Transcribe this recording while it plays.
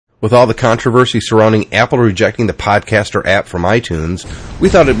With all the controversy surrounding Apple rejecting the Podcaster app from iTunes, we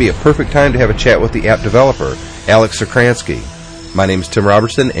thought it'd be a perfect time to have a chat with the app developer, Alex Sakransky. My name is Tim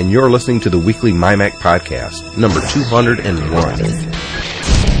Robertson, and you're listening to the weekly MyMac Podcast, number 201.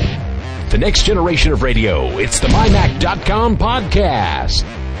 The next generation of radio. It's the MyMac.com podcast.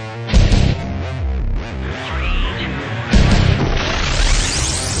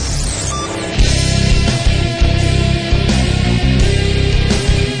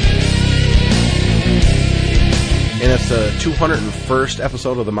 And it's the 201st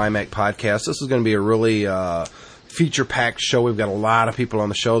episode of the MyMac Podcast. This is going to be a really feature-packed show. We've got a lot of people on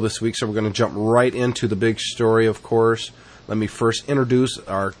the show this week, so we're going to jump right into the big story, of course. Let me first introduce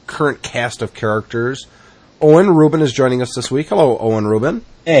our current cast of characters. Owen Rubin is joining us this week. Hello, Owen Rubin.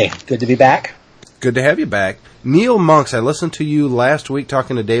 Hey, good to be back. Good to have you back. Neil Monks, I listened to you last week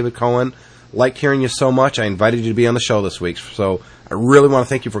talking to David Cohen. Liked hearing you so much, I invited you to be on the show this week. So I really want to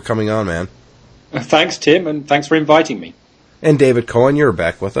thank you for coming on, man. Thanks, Tim, and thanks for inviting me. And David Cohen, you're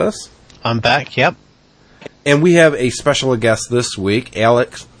back with us. I'm back, yep. And we have a special guest this week,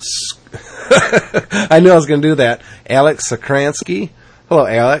 Alex. I knew I was going to do that. Alex Sakransky. Hello,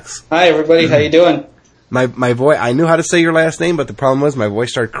 Alex. Hi, everybody. How you doing? My voice. I knew how to say your last name, but the problem was my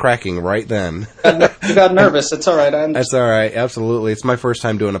voice started cracking right then. You got nervous. It's all right. That's all right. Absolutely. It's my first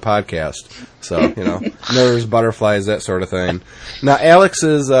time doing a podcast, so nerves, butterflies, that sort of thing. Now, Alex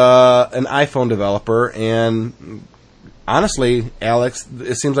is an iPhone developer, and honestly, Alex,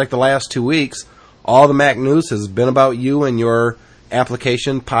 it seems like the last 2 weeks, all the Mac news has been about you and your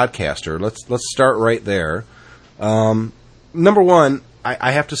application Podcaster. Let's start right there. Number one,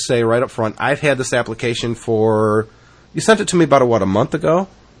 I have to say right up front, I've had this application for, you sent it to me about, a month ago?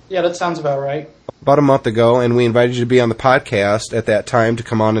 Yeah, that sounds about right. About a month ago, and we invited you to be on the podcast at that time to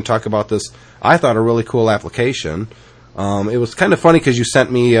come on and talk about this, I thought, a really cool application. It was kind of funny because you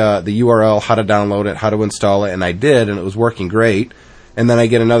sent me the URL, how to download it, how to install it, and I did, and it was working great. And then I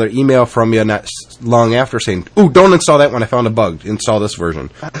get another email from you not long after saying, "Ooh, don't install that one. I found a bug. Install this version."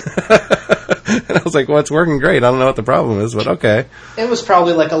 And I was like, well, it's working great. I don't know what the problem is, but okay. It was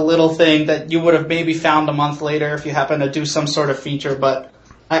probably like a little thing that you would have maybe found a month later if you happen to do some sort of feature, but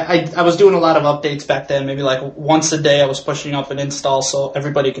I was doing a lot of updates back then. Maybe like once a day I was pushing up an install so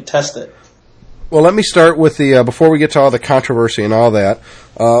everybody could test it. Well, let me start with the, before we get to all the controversy and all that,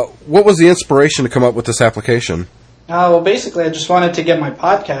 what was the inspiration to come up with this application? Well, basically, I just wanted to get my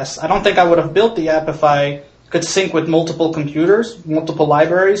podcast. I don't think I would have built the app if I could sync with multiple computers, multiple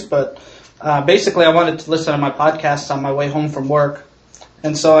libraries, but basically I wanted to listen to my podcasts on my way home from work.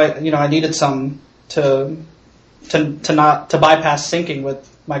 And so I needed some to bypass syncing with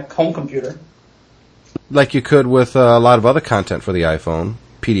my home computer. Like you could with a lot of other content for the iPhone,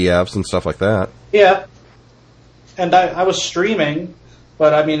 PDFs and stuff like that. Yeah. And I was streaming,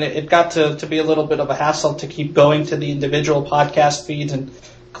 but I mean, it got to be a little bit of a hassle to keep going to the individual podcast feeds and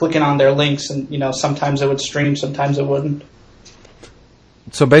clicking on their links. And, sometimes it would stream, sometimes it wouldn't.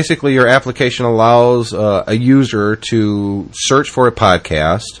 So basically your application allows a user to search for a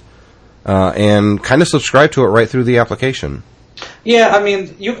podcast and kind of subscribe to it right through the application. Yeah, I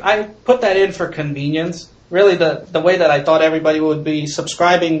mean, I put that in for convenience. Really, the way that I thought everybody would be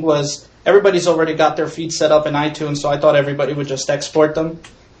subscribing was everybody's already got their feed set up in iTunes, so I thought everybody would just export them.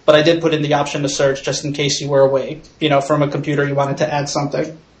 But I did put in the option to search just in case you were away, from a computer you wanted to add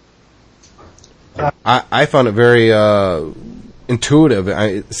something. I found it very intuitive.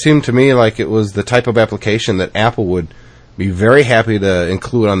 It seemed to me like it was the type of application that Apple would be very happy to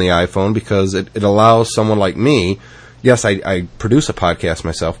include on the iPhone because it allows someone like me. Yes, I produce a podcast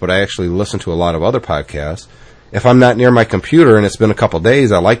myself, but I actually listen to a lot of other podcasts. If I'm not near my computer and it's been a couple of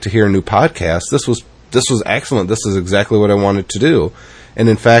days, I like to hear a new podcast. This was excellent. This is exactly what I wanted to do. And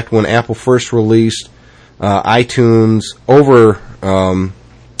in fact, when Apple first released iTunes over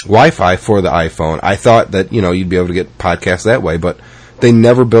Wi-Fi for the iPhone, I thought that you'd be able to get podcasts that way, but they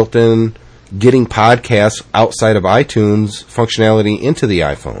never built in getting podcasts outside of iTunes functionality into the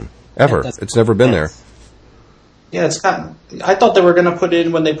iPhone ever. It's never been there. Yeah, I thought they were going to put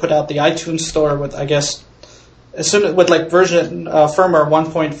in when they put out the iTunes Store with, I guess, as soon with like version firmware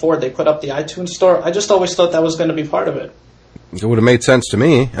 1.4, they put up the iTunes Store. I just always thought that was going to be part of it. It would have made sense to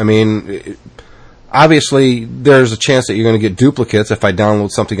me. I mean, obviously, there's a chance that you're going to get duplicates if I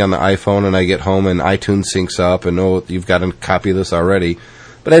download something on the iPhone and I get home and iTunes syncs up and you've got a copy of this already.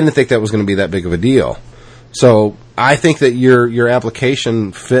 But I didn't think that was going to be that big of a deal. So I think that your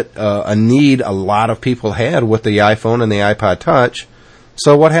application fit a need a lot of people had with the iPhone and the iPod Touch.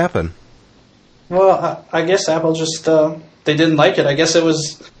 So what happened? Well, I guess Apple just they didn't like it. I guess it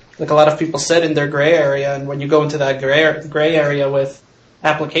was like a lot of people said in their gray area, and when you go into that gray area with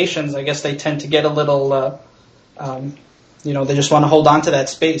applications, I guess they tend to get a little, they just want to hold on to that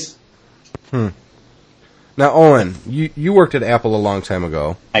space. Now, Owen, you worked at Apple a long time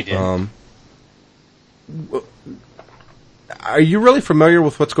ago. I did. Are you really familiar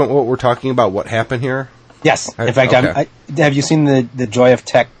with what we're talking about? What happened here? Yes. In fact, okay. Have you seen the Joy of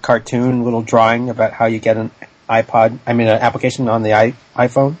Tech cartoon little drawing about how you get an an application on the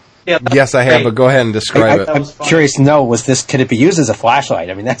iPhone? Yeah, yes, I have, but go ahead and describe it. I'm curious to know, could it be used as a flashlight?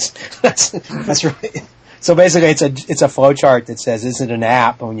 I mean, that's really... So basically, it's a flow chart that says, is it an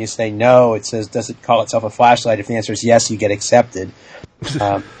app? And when you say no, it says, does it call itself a flashlight? If the answer is yes, you get accepted.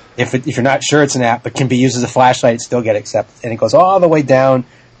 If you're not sure it's an app but can be used as a flashlight, it still get accepted. And it goes all the way down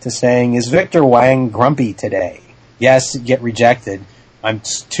to saying, is Victor Wang grumpy today? Yes, get rejected. I'm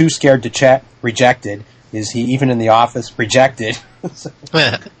too scared to chat. Rejected. Is he even in the office? Rejected.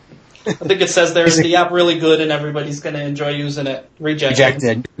 I think it says there, is the app really good and everybody's going to enjoy using it?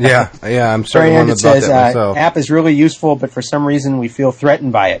 Rejected. Yeah, I'm starting to wonder about that myself. App is really useful, but for some reason we feel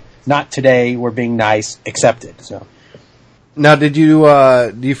threatened by it. Not today, we're being nice, accepted. So. Now, do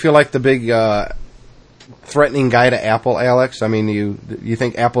you feel like the big threatening guy to Apple, Alex? I mean, you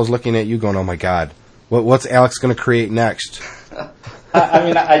think Apple's looking at you going, oh my God, what's Alex going to create next?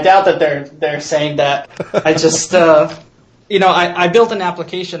 I doubt that they're saying that. I just... I built an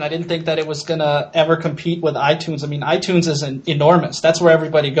application. I didn't think that it was going to ever compete with iTunes. I mean, iTunes is enormous. That's where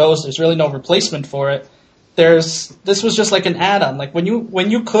everybody goes. There's really no replacement for it. This was just like an add-on. Like when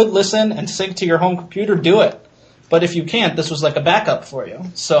you could listen and sync to your home computer, do it. But if you can't, this was like a backup for you.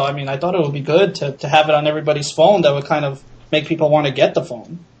 So, I thought it would be good to have it on everybody's phone. That would kind of make people want to get the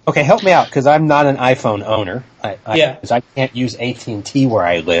phone. Okay, help me out, because I'm not an iPhone owner. Yeah. Because I can't use AT&T where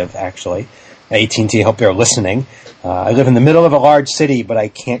I live, actually. AT&T, I hope they're listening. I live in the middle of a large city, but I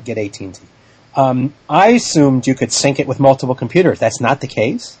can't get AT&T. I assumed you could sync it with multiple computers. That's not the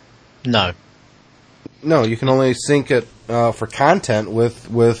case? No, you can only sync it for content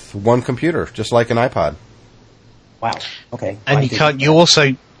with one computer, just like an iPod. Wow. Okay. And the current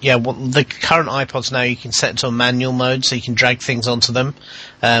iPods now, you can set it to a manual mode, so you can drag things onto them,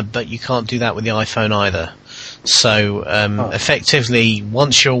 but you can't do that with the iPhone either. So effectively,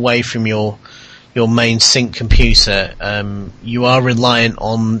 once you're away from your main sync computer, you are reliant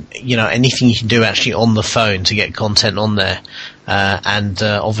on anything you can do actually on the phone to get content on there. And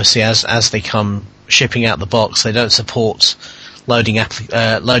obviously, as they come shipping out the box, they don't support loading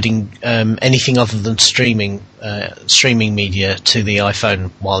anything other than streaming media to the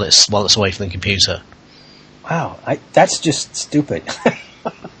iPhone while it's away from the computer. Wow, that's just stupid.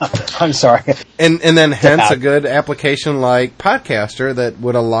 I'm sorry. And then hence a good application like Podcaster that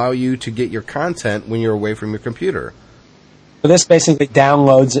would allow you to get your content when you're away from your computer. So this basically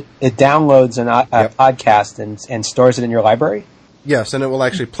downloads a podcast and stores it in your Yes, and it will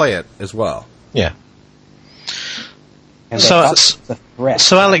actually play it as well. Yeah. And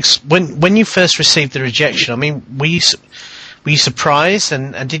So Alex, when you first received the rejection, were you surprised,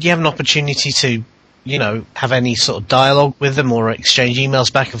 and did you have an opportunity to have any sort of dialogue with them or exchange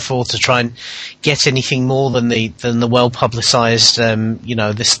emails back and forth to try and get anything more than the well publicized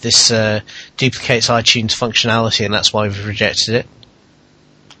this duplicates iTunes functionality and that's why we've rejected it?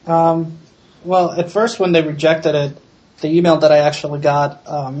 Well, at first when they rejected it, the email that I actually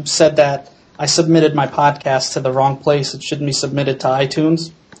got said that I submitted my podcast to the wrong place. It shouldn't be submitted to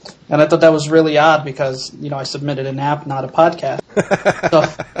iTunes. And I thought that was really odd because, I submitted an app, not a podcast. So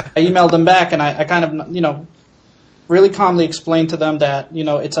I emailed them back and I kind of, really calmly explained to them that,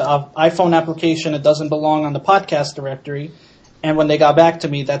 it's an iPhone application. It doesn't belong on the podcast directory. And when they got back to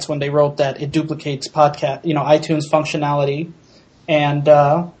me, that's when they wrote that it duplicates iTunes functionality. And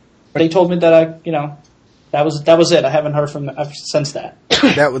they told me that that was it. I haven't heard from them since that.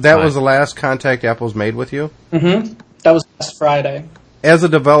 That was the last contact Apple's made with you? Mm-hmm. That was last Friday. As a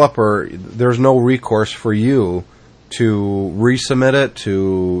developer, there's no recourse for you to resubmit it,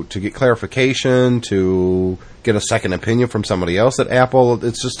 to get clarification, to get a second opinion from somebody else at Apple.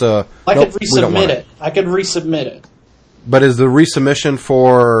 It's just I could resubmit it. I could resubmit it. But is the resubmission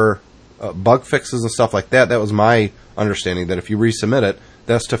for bug fixes and stuff like that? That was my understanding, that if you resubmit it,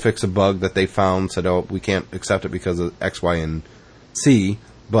 that's to fix a bug that they found, said, oh, we can't accept it because of X, Y, and C.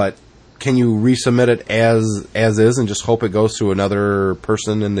 But can you resubmit it as is and just hope it goes to another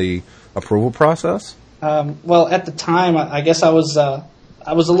person in the approval process? Well, at the time, I guess I was a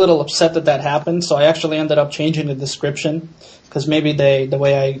little upset that happened, so I actually ended up changing the description because maybe the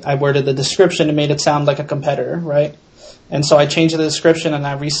way I worded the description, it made it sound like a competitor, right? And so I changed the description and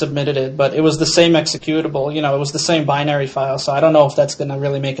I resubmitted it, but it was the same executable, it was the same binary file, so I don't know if that's going to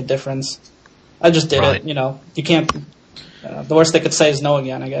really make a difference. I just did it, you can't... the worst they could say is no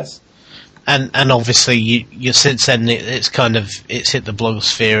again, I guess. And obviously, you since then it's hit the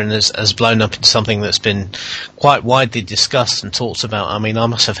blogosphere and has blown up into something that's been quite widely discussed and talked about. I mean, I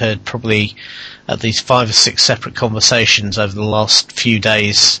must have heard probably at least 5 or 6 separate conversations over the last few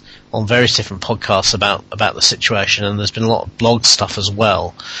days on various different podcasts about the situation, and there's been a lot of blog stuff as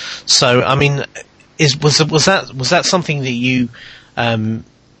well. So, I mean, was that something that you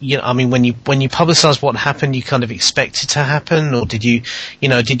I mean, when you publicised what happened, you kind of expected to happen, or did you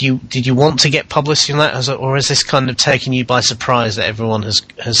want to get publicity on that, or has this kind of taken you by surprise that everyone has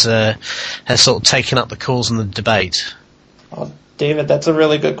sort of taken up the cause and the debate? Well, David, that's a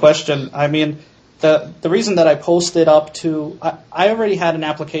really good question. I mean, the reason that I posted up to, I already had an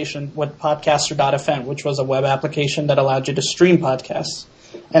application with Podcaster.fm, which was a web application that allowed you to stream podcasts,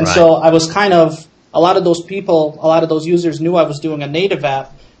 and right. So I was kind of, a lot of those users knew I was doing a native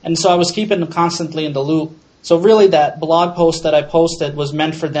app. And so I was keeping them constantly in the loop. So really that blog post that I posted was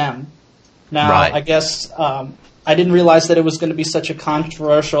meant for them. Now, right. I guess I didn't realize that it was going to be such a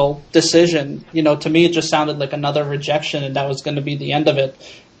controversial decision. To me it just sounded like another rejection and that was going to be the end of it.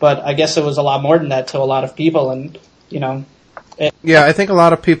 But I guess it was a lot more than that to a lot of people. And, Yeah, I think a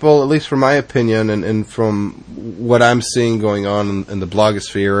lot of people, at least from my opinion and from what I'm seeing going on in the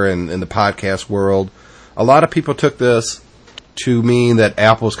blogosphere and in the podcast world, a lot of people took this to mean that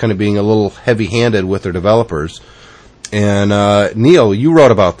Apple's kind of being a little heavy-handed with their developers. And Neil, you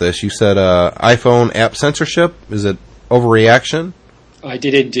wrote about this. You said iPhone app censorship, is it overreaction? I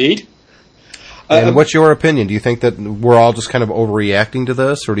did indeed. And what's your opinion? Do you think that we're all just kind of overreacting to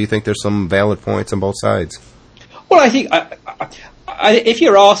this, or do you think there's some valid points on both sides? Well, I think, if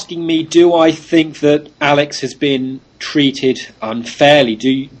you're asking me, do I think that Alex has been treated unfairly?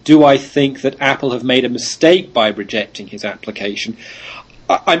 Do I think that Apple have made a mistake by rejecting his application?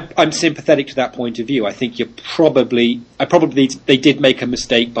 I'm sympathetic to that point of view. I think they did make a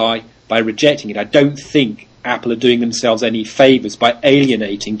mistake by rejecting it. I don't think Apple are doing themselves any favours by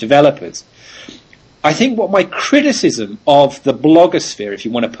alienating developers. I think what my criticism of the blogosphere, if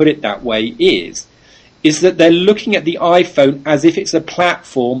you want to put it that way, is that they're looking at the iPhone as if it's a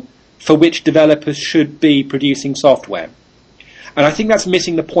platform for which developers should be producing software. And I think that's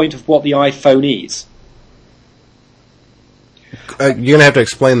missing the point of what the iPhone is. You're going to have to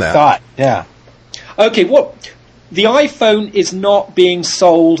explain that. Yeah. Okay, the iPhone is not being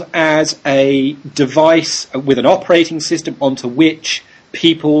sold as a device with an operating system onto which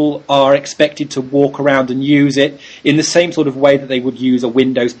people are expected to walk around and use it in the same sort of way that they would use a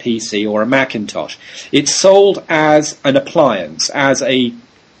Windows PC or a Macintosh. It's sold as an appliance, as a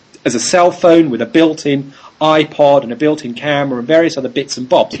cell phone with a built-in iPod and a built-in camera and various other bits and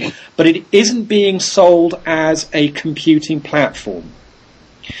bobs. But it isn't being sold as a computing platform.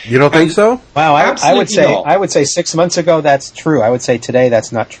 You don't think so? Wow, I would say 6 months ago that's true. I would say today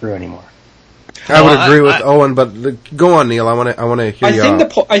that's not true anymore. I would agree with Owen, but go on, Neil. I want to hear you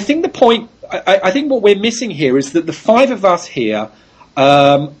out. I think what we're missing here is that the 5 of us here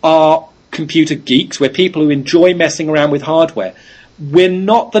are computer geeks. We're people who enjoy messing around with hardware. We're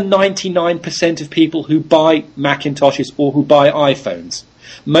not the 99% of people who buy Macintoshes or who buy iPhones.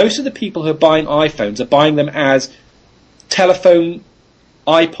 Most of the people who are buying iPhones are buying them as telephone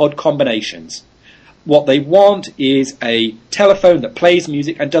iPod combinations. What they want is a telephone that plays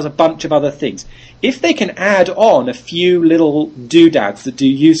music and does a bunch of other things. If they can add on a few little doodads that do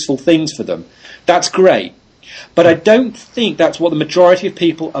useful things for them, that's great. But I don't think that's what the majority of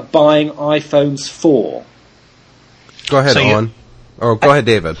people are buying iPhones for. Go ahead, Owen. Or go ahead,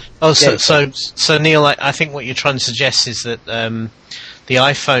 David. So Neil, I think what you're trying to suggest is that the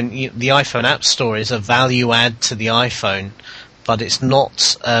iPhone App Store is a value add to the iPhone, but it's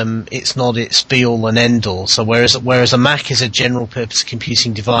not its be all and end all. So whereas a Mac is a general purpose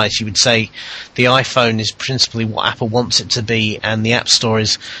computing device, you would say the iPhone is principally what Apple wants it to be, and the App Store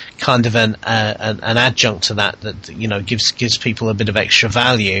is kind of an adjunct to that gives people a bit of extra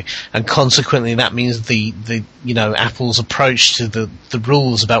value, and consequently that means the Apple's approach to the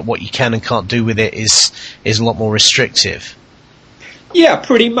rules about what you can and can't do with it is a lot more restrictive. Yeah,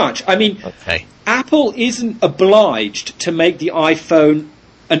 pretty much. I mean, okay. Apple isn't obliged to make the iPhone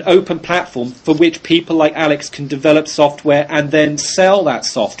an open platform for which people like Alex can develop software and then sell that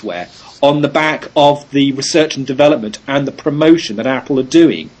software on the back of the research and development and the promotion that Apple are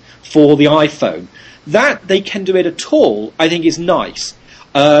doing for the iPhone. That they can do it at all, I think, is nice.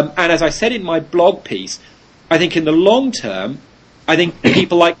 And as I said in my blog piece, I think in the long term, I think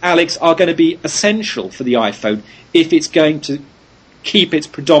people like Alex are going to be essential for the iPhone if it's going to keep its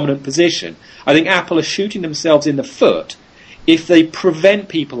predominant position. I think Apple are shooting themselves in the foot if they prevent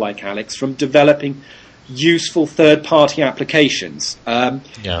people like Alex from developing useful third-party applications.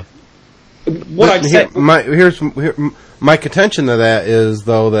 Yeah. What I'd say, my contention to that is,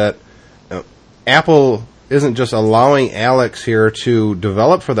 though, that Apple isn't just allowing Alex here to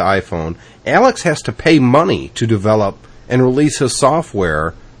develop for the iPhone. Alex has to pay money to develop and release his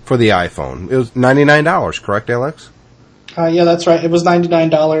software for the iPhone. It was $99, correct, Alex? Yeah, that's right. It was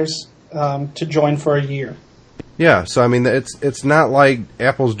 $99 to join for a year. Yeah, so I mean, it's not like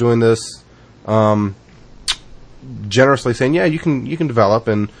Apple's doing this generously, saying, yeah, you can develop,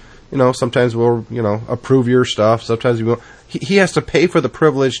 and sometimes we'll approve your stuff. Sometimes we won't. He has to pay for the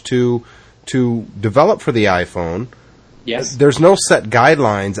privilege to develop for the iPhone. yes. There's no set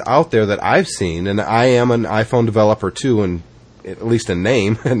guidelines out there that I've seen, and I am an iPhone developer too, and at least in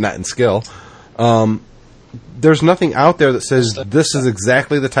name and not in skill. There's nothing out there that says this is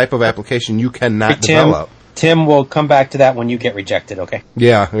exactly the type of application you cannot develop. Tim, we'll come back to that when you get rejected, okay?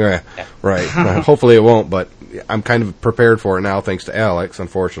 Yeah. Right. Hopefully it won't, but I'm kind of prepared for it now, thanks to Alex,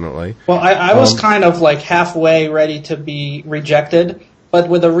 unfortunately. Well, I was kind of like halfway ready to be rejected, but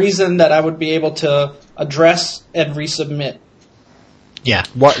with a reason that I would be able to address and resubmit. Yeah.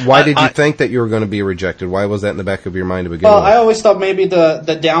 Why did you think that you were going to be rejected? Why was that in the back of your mind to begin with? I always thought maybe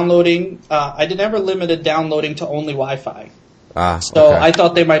the downloading, I never limited downloading to only Wi-Fi. So okay. I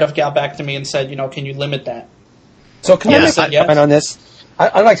thought they might have got back to me and said, can you limit that? So can I make a comment on this?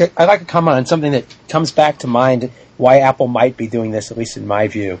 I'd like to comment on something that comes back to mind why Apple might be doing this, at least in my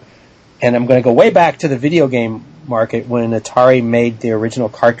view. And I'm going to go way back to the video game market when Atari made the original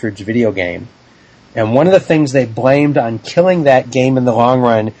cartridge video game. And one of the things they blamed on killing that game in the long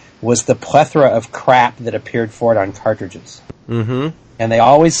run was the plethora of crap that appeared for it on cartridges. Mm-hmm. And they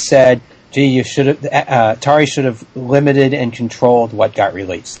always said, gee, Atari should have limited and controlled what got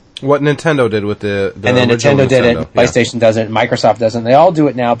released. What Nintendo did with the and then Nintendo did it, PlayStation does it, Microsoft doesn't. They all do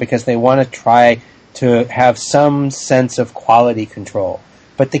it now because they want to try to have some sense of quality control.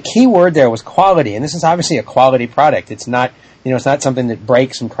 But the key word there was quality, and this is obviously a quality product. It's not, it's not something that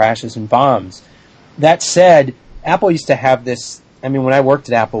breaks and crashes and bombs. That said, Apple used to have this. I mean, when I worked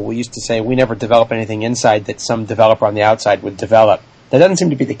at Apple, we used to say we never develop anything inside that some developer on the outside would develop. That doesn't seem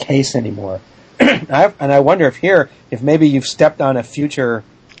to be the case anymore. And I wonder if maybe you've stepped on a future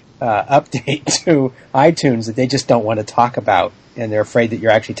update to iTunes that they just don't want to talk about, and they're afraid that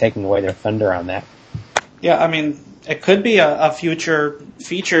you're actually taking away their thunder on that. Yeah, I mean, it could be a future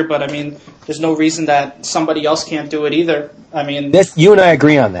feature, but I mean, there's no reason that somebody else can't do it either. I mean, you and I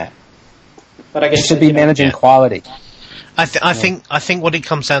agree on that. But I guess it should be managing quality. I think what it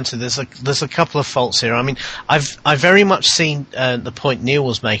comes down to, there's a couple of faults here. I mean, I've very much seen the point Neil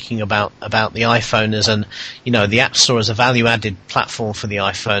was making about the iPhone as the App Store as a value-added platform for the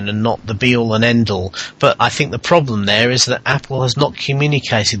iPhone and not the be-all and end-all. But I think the problem there is that Apple has not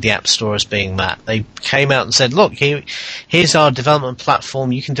communicated the App Store as being that. They came out and said, look, here's our development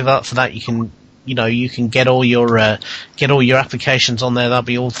platform. You can develop for that. You can get all your applications on there. That'll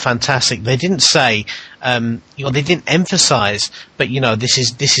be all fantastic. They didn't say, they didn't emphasize, but this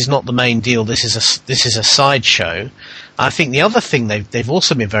is not the main deal. This is a sideshow. I think the other thing they've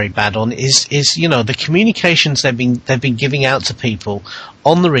also been very bad on is the communications they've been giving out to people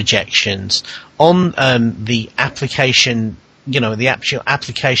on the rejections, on the application. The actual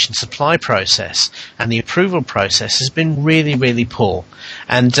application supply process and the approval process has been really, really poor.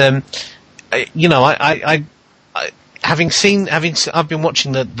 And I've been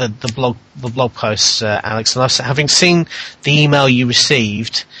watching the blog posts, Alex, and having seen the email you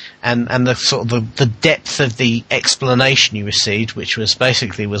received and the sort of the depth of the explanation you received, which was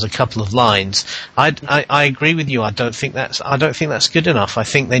basically a couple of lines. I agree with you. I don't think that's good enough. I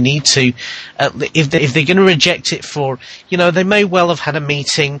think they need to, if they're going to reject it for, they may well have had a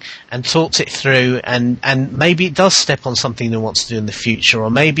meeting and talked it through, and maybe it does step on something they want to do in the future,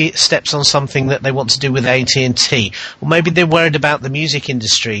 or maybe it steps on something that they want to do with AT&T, or maybe they're worried about the music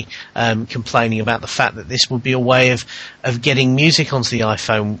industry complaining about the fact that this would be a way of getting music onto the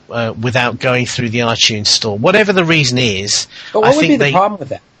iPhone without going through the iTunes store. Whatever the reason is, but what would be the problem with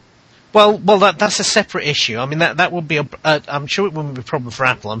that? Well, that's a separate issue. I mean, that would be I'm sure it wouldn't be a problem for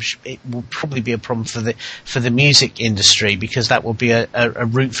Apple. It will probably be a problem for the music industry, because that will be a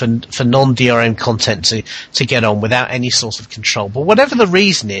route for non-DRM content to get on without any sort of control. But whatever the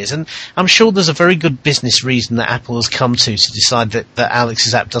reason is, and I'm sure there's a very good business reason that Apple has come to decide that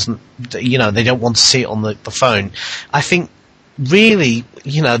Alex's app doesn't, they don't want to see it on the phone. I think really,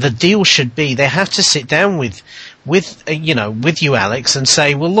 the deal should be they have to sit down with you, Alex, and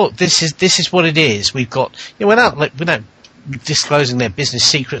say, well, look, this is what it is. We've got, without disclosing their business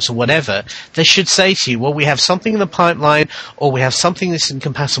secrets or whatever, they should say to you, well, we have something in the pipeline, or we have something that's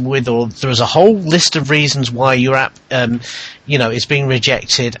incompatible with, or there's a whole list of reasons why your app, is being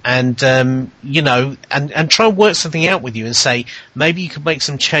rejected, and try and work something out with you and say, maybe you could make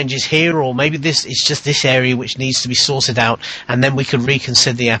some changes here, or maybe this is just this area which needs to be sorted out, and then we could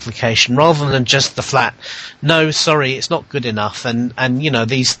reconsider the application, rather than just the flat, no, sorry, it's not good enough, and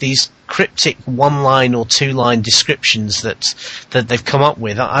these cryptic one-line or two-line descriptions that they've come up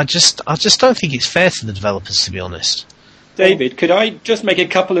with. I just don't think it's fair to the developers, to be honest. David, could I just make a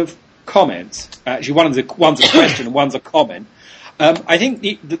couple of comments? Actually, one's a question and one's a comment. I think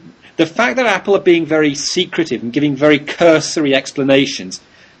the fact that Apple are being very secretive and giving very cursory explanations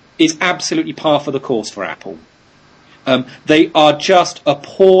is absolutely par for the course for Apple. They are just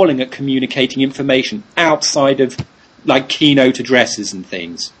appalling at communicating information outside of like keynote addresses and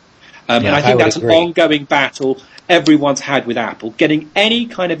things. And I think that's an ongoing battle everyone's had with Apple. Getting any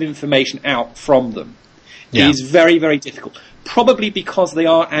kind of information out from them is very, very difficult. Probably because they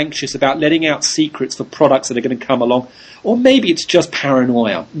are anxious about letting out secrets for products that are going to come along. Or maybe it's just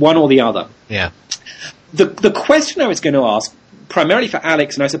paranoia, one or the other. Yeah. The question I was going to ask, primarily for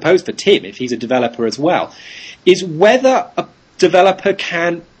Alex and I suppose for Tim, if he's a developer as well, is whether a developer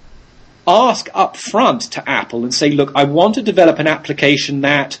can ask up front to Apple and say, look, I want to develop an application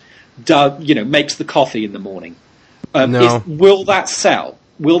that makes the coffee in the morning. No. Will that sell?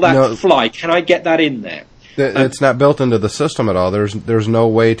 Will that fly? Can I get that in there? It's not built into the system at all. There's no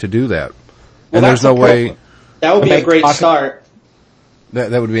way to do that. Well, and there's no way. That would be a great start.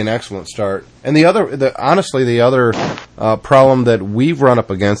 That would be an excellent start. And the other problem that we've run up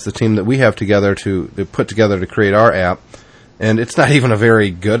against, the team that we have together to put together to create our app, and it's not even a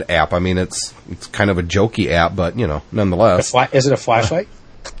very good app. I mean, it's kind of a jokey app, but nonetheless. Is it a flashlight?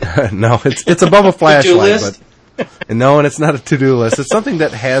 No, it's above a flashlight, but no, and it's not a to-do list. It's something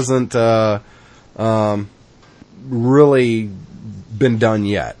that hasn't really been done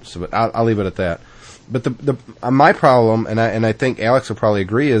yet. So, but I'll leave it at that. But my problem, and I think Alex will probably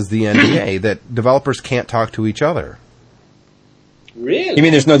agree, is the NDA that developers can't talk to each other. Really? You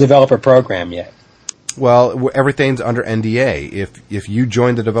mean there's no developer program yet? Well, everything's under NDA. If you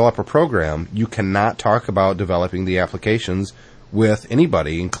join the developer program, you cannot talk about developing the applications with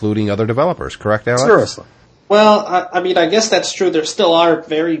anybody, including other developers. Correct, Alex? Seriously. Well, I mean, I guess that's true. There still are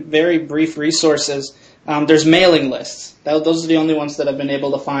very, very brief resources. There's mailing lists. Those are the only ones that I've been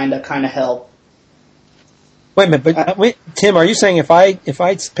able to find that kind of help. Wait a minute, but Tim, are you saying if I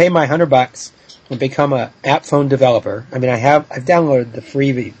pay my $100 and become a app phone developer, I mean, I've downloaded the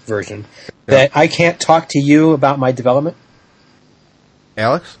free version, that I can't talk to you about my development?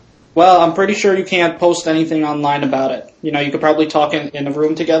 Alex? Well, I'm pretty sure you can't post anything online about it. You could probably talk in a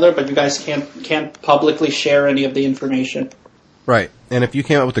room together, but you guys can't publicly share any of the information. Right. And if you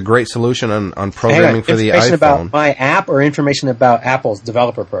came up with a great solution on programming for the iPhone... Information about my app or information about Apple's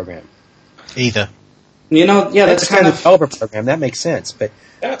developer program? Either. That's kind of... developer program, that makes sense, but...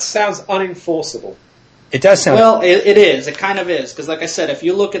 That sounds unenforceable. It does sound... Well, it is. It kind of is. Because like I said, if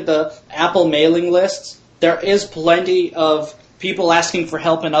you look at the Apple mailing lists, there is plenty of people asking for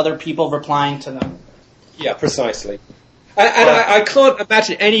help and other people replying to them. Yeah, precisely. And I can't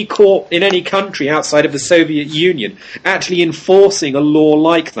imagine any court in any country outside of the Soviet Union actually enforcing a law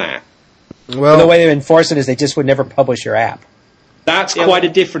like that. Well, the way they enforce it is they just would never publish your app. That's quite a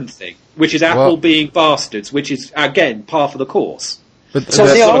different thing, which is Apple being bastards, which is, again, par for the course. So,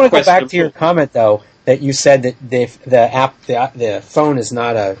 Neil, I want to go back to your comment, though, that you said that the phone is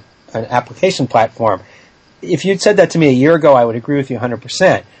not an application platform. If you'd said that to me a year ago, I would agree with you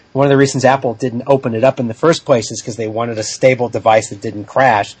 100%. One of the reasons Apple didn't open it up in the first place is because they wanted a stable device that didn't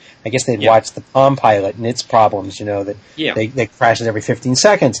crash. I guess they'd watched the Palm Pilot and its problems, that they crashed every 15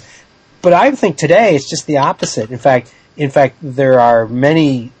 seconds. But I think today it's just the opposite. In fact, there are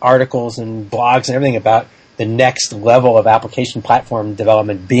many articles and blogs and everything about the next level of application platform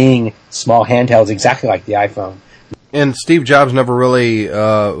development being small handhelds, exactly like the iPhone. And Steve Jobs never really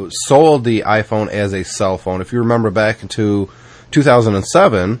sold the iPhone as a cell phone. If you remember back into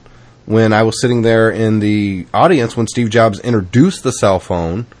 2007, when I was sitting there in the audience when Steve Jobs introduced the cell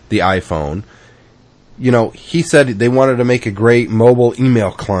phone, the iPhone, he said they wanted to make a great mobile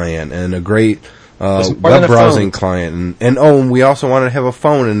email client and a great web browsing client. And we also wanted to have a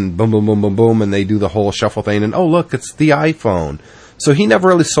phone, and boom, boom, boom, boom, boom, and they do the whole shuffle thing, and look, it's the iPhone. So he never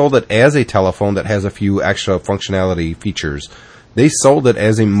really sold it as a telephone that has a few extra functionality features. They sold it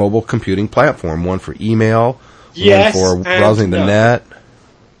as a mobile computing platform, one for email, one for browsing the net.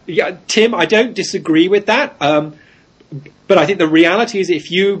 Yeah, Tim, I don't disagree with that. But I think the reality is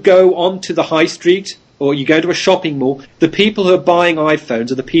if you go onto the high street or you go to a shopping mall, the people who are buying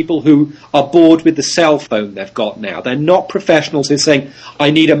iPhones are the people who are bored with the cell phone they've got now. They're not professionals who are saying,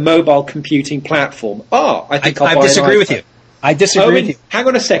 I need a mobile computing platform. I disagree with you. I disagree with you. Hang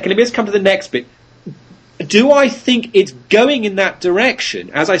on a second. Let me just come to the next bit. Do I think it's going in that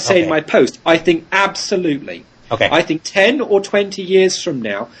direction? As I say in my post, I think absolutely. Okay. I think 10 or 20 years from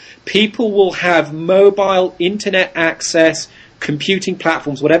now, people will have mobile internet access, computing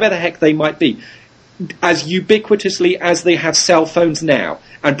platforms, whatever the heck they might be, as ubiquitously as they have cell phones now.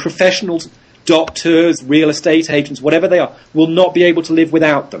 And professionals, doctors, real estate agents, whatever they are, will not be able to live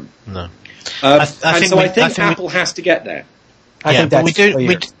without them. No. I think Apple has to get there. I think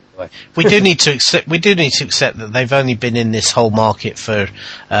that's we do need to accept that they've only been in this whole market for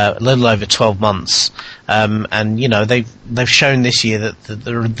a little over 12 months, and they've shown this year that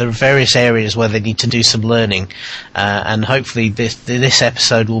there are various areas where they need to do some learning, and hopefully this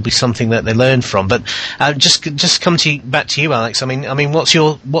episode will be something that they learn from. But just come back to you, Alex. I mean, what's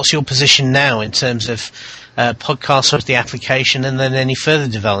your position now in terms of podcast of the application, and then any further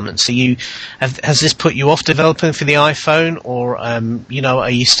developments? Has this put you off developing for the iPhone, or are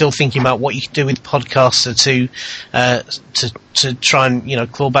you still thinking about what you can do with Podcaster to try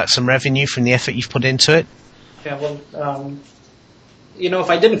and claw back some revenue from the effort you've put into it? Yeah, well, if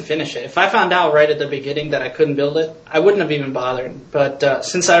I didn't finish it, if I found out right at the beginning that I couldn't build it, I wouldn't have even bothered. But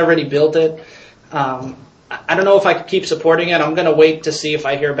since I already built it, I don't know if I could keep supporting it. I'm going to wait to see if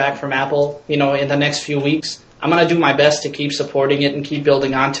I hear back from Apple, in the next few weeks. I'm going to do my best to keep supporting it and keep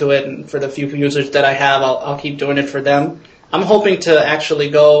building onto it. And for the few users that I have, I'll keep doing it for them. I'm hoping to actually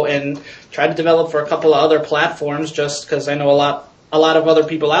go and try to develop for a couple of other platforms, just because I know a lot of other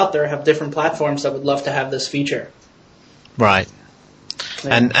people out there have different platforms that would love to have this feature. Right.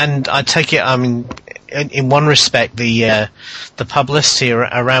 Yeah. And I take it, in one respect, the publicity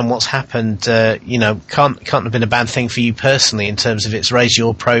around what's happened, can't have been a bad thing for you personally, in terms of it's raised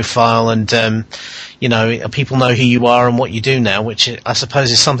your profile, and people know who you are and what you do now, which I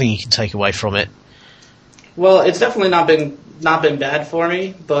suppose is something you can take away from it. Well, it's definitely not been bad for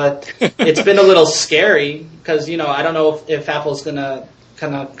me, but it's been a little scary because I don't know if Apple's gonna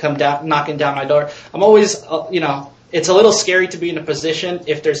kind of come down knocking down my door. I'm always It's a little scary to be in a position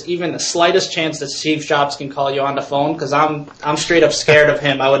if there's even the slightest chance that Steve Jobs can call you on the phone, because I'm straight up scared of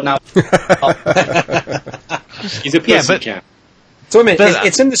him. I would not. He's a pussycat. So wait a minute,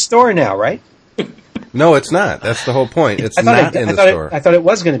 it's in the store now, right? No, it's not. That's the whole point. It's not in the store. I thought it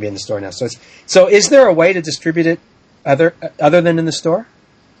was going to be in the store now. So is there a way to distribute it other than in the store?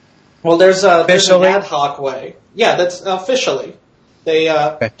 Well, there's an ad hoc way. Yeah, that's officially. They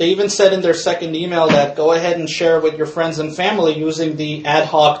even said in their second email that go ahead and share with your friends and family using the ad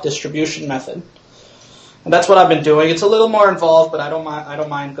hoc distribution method. And that's what I've been doing. It's a little more involved, but I don't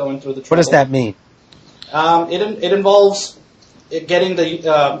mind going through the trouble. What does that mean? It involves getting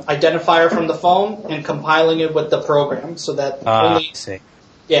the identifier from the phone and compiling it with the program so that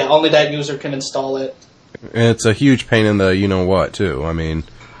only that user can install it. And it's a huge pain in the you-know-what, too. I mean,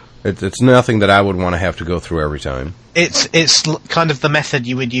 it's nothing that I would want to have to go through every time. It's kind of the method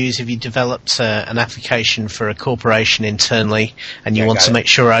you would use if you developed an application for a corporation internally, and you want to make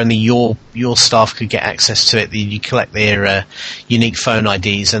sure only your staff could get access to it. You collect their unique phone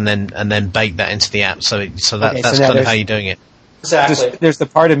IDs and then bake that into the app. So that's kind of how you're doing it. Exactly. There's the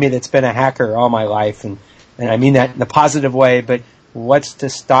part of me that's been a hacker all my life, and I mean that in a positive way, but what's to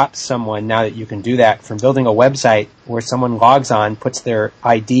stop someone, now that you can do that, from building a website where someone logs on, puts their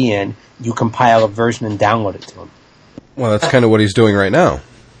ID in, you compile a version and download it to them? Well, that's kind of what he's doing right now.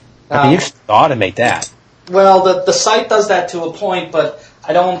 I mean, you should automate that. Well, the site does that to a point, but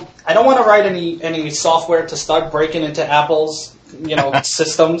I don't want to write any software to start breaking into Apple's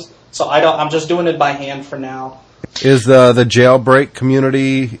systems. So I'm just doing it by hand for now. Is the jailbreak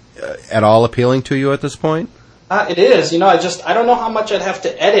community at all appealing to you at this point? It is. I don't know how much I'd have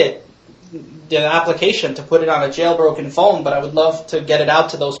to edit the application to put it on a jailbroken phone, but I would love to get it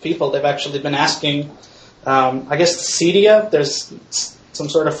out to those people. They've actually been asking. I guess Cydia, there's some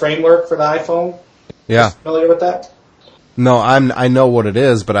sort of framework for the iPhone. Yeah. Familiar with that? No, I know what it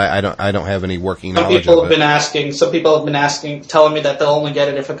is, but I don't have any working knowledge of it. Some people have been asking, telling me that they'll only get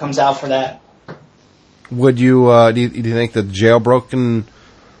it if it comes out for that. Would you do you think the jailbroken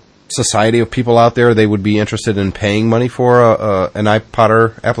society of people out there, they would be interested in paying money for an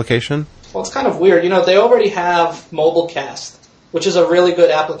iPodder application? Well, it's kind of weird. They already have Mobilecast, which is a really good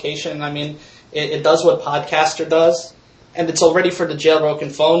application. I mean, it does what Podcaster does, and it's already for the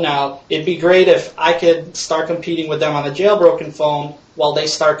jailbroken phone now. It'd be great if I could start competing with them on the jailbroken phone while they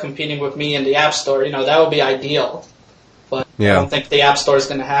start competing with me in the App Store. That would be ideal. But I don't think the App Store is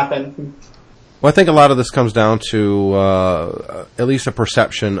going to happen. Well, I think a lot of this comes down to at least a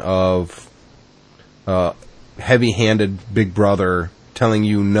perception of heavy-handed Big Brother telling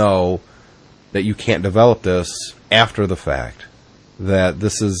you no, that you can't develop this after the fact. That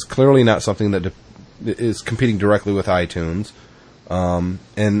this is clearly not something that is competing directly with iTunes.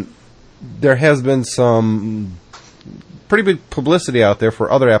 And there has been some pretty big publicity out there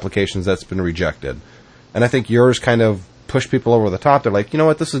for other applications that's been rejected. And I think yours kind of pushed people over the top. They're like, you know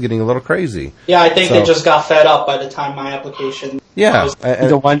what, this is getting a little crazy. Yeah, I think they just got fed up by the time my application. Yeah,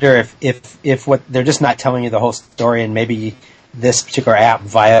 I wonder if what they're just not telling you the whole story, and maybe this particular app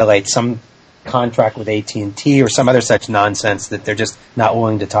violates some contract with AT&T or some other such nonsense that they're just not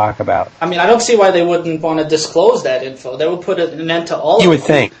willing to talk about. I mean, I don't see why they wouldn't want to disclose that info. They would put an end to all of it. You would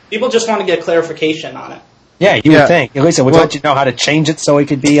think. People just want to get clarification on it. Yeah, you would think. At least it would let you know how to change it so it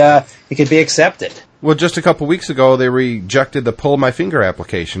could be accepted. Well, just a couple weeks ago, they rejected the Pull My Finger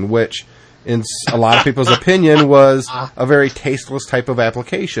application, which, in a lot of people's opinion, was a very tasteless type of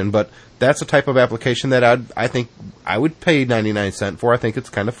application. But that's a type of application that I think I would pay 99 cents for. I think it's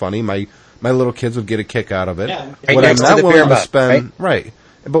kind of funny. My little kids would get a kick out of it. Yeah. What I'm not willing to spend, right?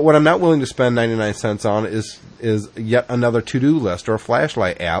 But what I'm not willing to spend 99 cents on is yet another to-do list or a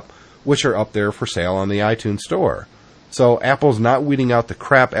flashlight app, which are up there for sale on the iTunes store. So Apple's not weeding out the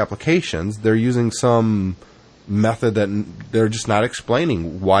crap applications. They're using some method that they're just not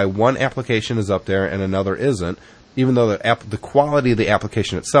explaining why one application is up there and another isn't, even though the quality of the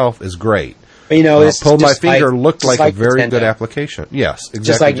application itself is great. But, you know, Pull My Finger looked like a very good application. Yes,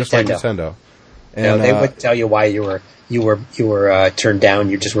 exactly, just like Nintendo. And they would tell you why you were turned down.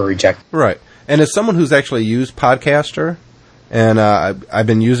 You just were rejected. Right. And as someone who's actually used Podcaster, and I've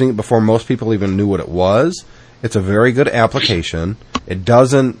been using it before most people even knew what it was. It's a very good application. It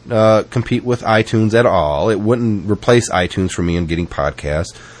doesn't compete with iTunes at all. It wouldn't replace iTunes for me in getting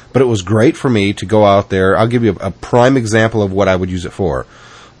podcasts. But it was great for me to go out there. I'll give you a prime example of what I would use it for.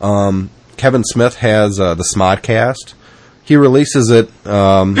 Kevin Smith has the Smodcast. He releases it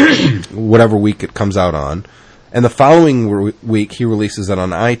whatever week it comes out on. And the following week, he releases it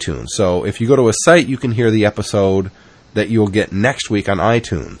on iTunes. So if you go to a site, you can hear the episode that you'll get next week on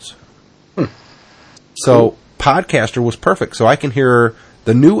iTunes. So Podcaster was perfect. So I can hear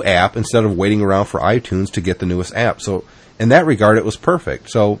the new app instead of waiting around for iTunes to get the newest app. So in that regard, it was perfect.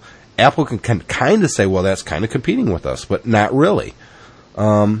 So Apple can kind of say, well, that's kind of competing with us, but not really.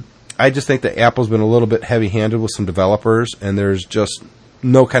 I just think that Apple's been a little bit heavy-handed with some developers, and there's just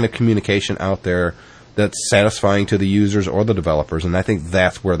no kind of communication out there that's satisfying to the users or the developers, and I think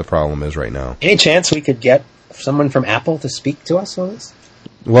that's where the problem is right now. Any chance we could get someone from Apple to speak to us on this?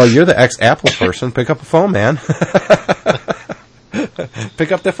 Well, you're the ex-Apple person. Pick up the phone, man.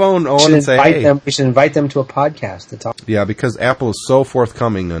 Pick up the phone, Owen, and say, hey. We should invite them to a podcast to talk. Yeah, because Apple is so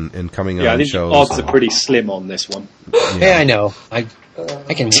forthcoming in coming on shows. Yeah, I think the odds are pretty slim on this one. Yeah, I know. I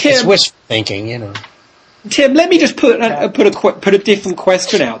can. It's wishful thinking, you know. Tim, let me just put a different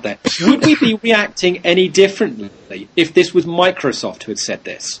question out there. Would we be reacting any differently if this was Microsoft who had said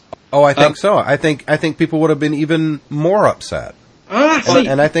this? Oh, I think so. I think people would have been even more upset.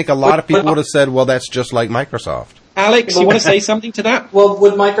 And I think a lot of people would have said, well, that's just like Microsoft. Alex, you want to say something to that? Well,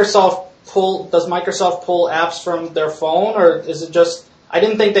 does Microsoft pull apps from their phone, or is it just, I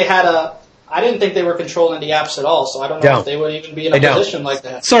didn't think they were controlling the apps at all, so I don't know if they would even be in a position like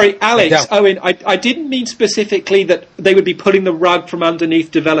that. Sorry, Alex, Owen, I didn't mean specifically that they would be pulling the rug from underneath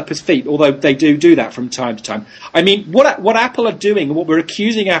developers' feet, although they do that from time to time. I mean, what Apple are doing, and what we're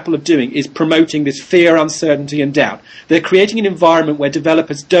accusing Apple of doing, is promoting this fear, uncertainty, and doubt. They're creating an environment where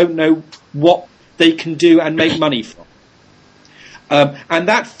developers don't know what they can do and make money from. And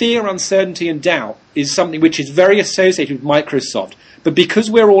that fear, uncertainty, and doubt is something which is very associated with Microsoft. But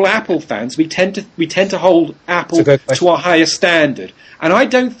because we're all Apple fans, we tend to hold Apple to a higher standard. And I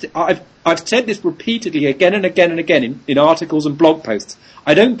don't. I've said this repeatedly, again and again and again, in articles and blog posts.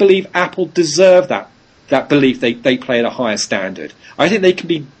 I don't believe Apple deserve that belief they play at a higher standard. I think they can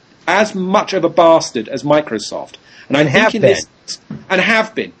be as much of a bastard as Microsoft, and have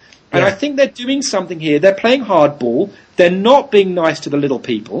been. And I think they're doing something here. They're playing hardball. They're not being nice to the little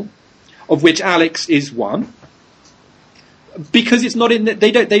people, of which Alex is one. Because it's not in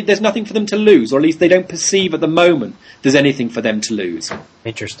there's nothing for them to lose, or at least they don't perceive at the moment there's anything for them to lose.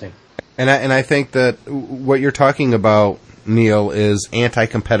 Interesting. And I think that what you're talking about, Neil, is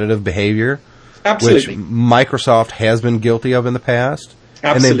anti-competitive behavior, Absolutely. Which Microsoft has been guilty of in the past.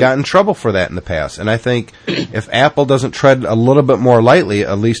 Absolutely. And they've gotten in trouble for that in the past. And I think if Apple doesn't tread a little bit more lightly,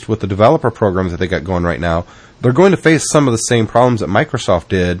 at least with the developer programs that they got going right now, they're going to face some of the same problems that Microsoft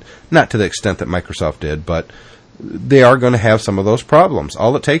did, not to the extent that Microsoft did, but they are going to have some of those problems.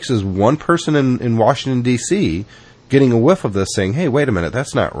 All it takes is one person in Washington, D.C. getting a whiff of this, saying, hey, wait a minute,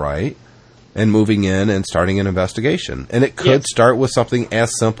 that's not right, and moving in and starting an investigation. And it could start with something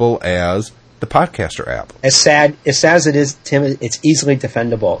as simple as the Podcaster app. As sad as it is, Tim, it's easily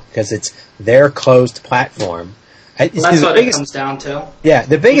defendable because it's their closed platform. That's what it comes down to. Yeah,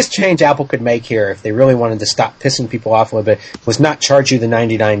 the biggest change Apple could make here, if they really wanted to stop pissing people off a little bit, was not charge you the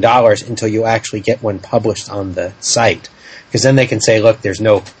 $99 until you actually get one published on the site. Because then they can say, look, there's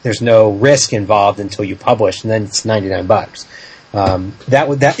no risk involved until you publish, and then it's $99.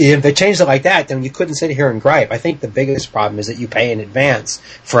 If they changed it like that, then you couldn't sit here and gripe. I think the biggest problem is that you pay in advance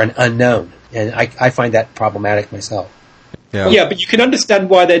for an unknown, and I find that problematic myself. Yeah, but you can understand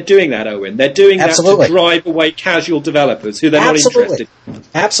why they're doing that, Owen. They're doing that to drive away casual developers who they're not interested in.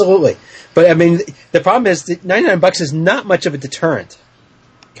 Absolutely. But, I mean, the problem is that $99 is not much of a deterrent.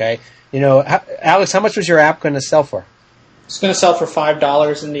 Okay? You know, Alex, how much was your app going to sell for? It's going to sell for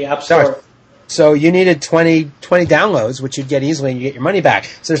 $5 in the App Store. So you needed 20 downloads, which you'd get easily, and you get your money back.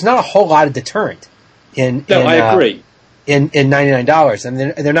 So there's not a whole lot of deterrent I agree. In $99. And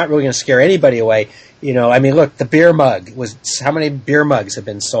they're not really going to scare anybody away. You know, I mean, look, the beer mug was, how many beer mugs have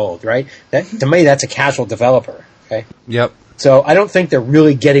been sold, right? To me, that's a casual developer, okay? Yep. So I don't think they're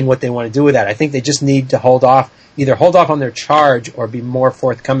really getting what they want to do with that. I think they just need to either hold off on their charge or be more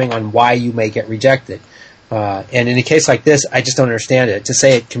forthcoming on why you may get rejected. And in a case like this, I just don't understand it. To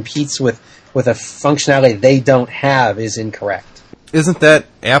say it competes with a functionality they don't have is incorrect. Isn't that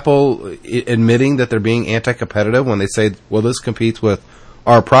Apple admitting that they're being anti-competitive when they say, well, this competes with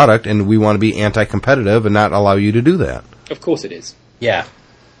our product and we want to be anti-competitive and not allow you to do that? Of course it is. Yeah.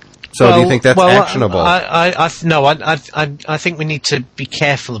 So do you think that's actionable? I think we need to be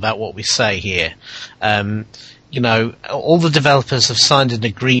careful about what we say here. You know, all the developers have signed an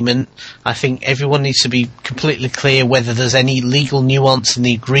agreement. I think everyone needs to be completely clear whether there's any legal nuance in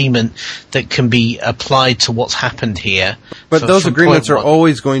the agreement that can be applied to what's happened here. But those agreements are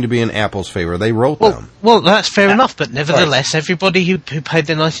always going to be in Apple's favor. They wrote them. Well, that's fair enough, but nevertheless, everybody who paid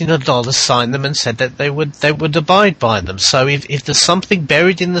their $99 signed them and said that they would abide by them. So if there's something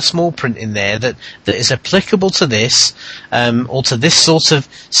buried in the small print in there that is applicable to this, or to this sort of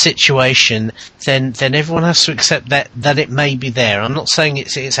situation, then everyone has to accept that it may be there. I'm not saying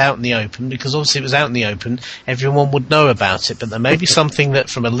it's out in the open, because obviously if it was out in the open, everyone would know about it, but there may be something that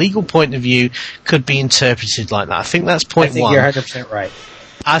from a legal point of view could be interpreted like that. I think that's point one. I think you're 100% right.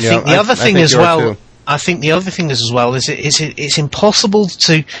 I think the other thing as well is it's impossible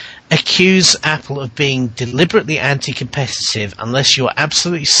to accuse Apple of being deliberately anti-competitive unless you're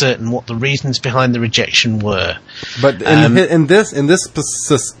absolutely certain what the reasons behind the rejection were. But in this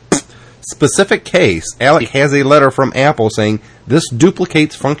specific case, Alec has a letter from Apple saying this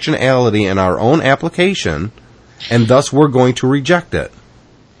duplicates functionality in our own application, and thus we're going to reject it.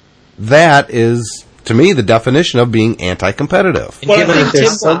 That is, to me, the definition of being anti-competitive. And given that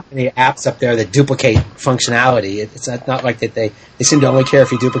there's so many apps up there that duplicate functionality, it's not like that they seem to only care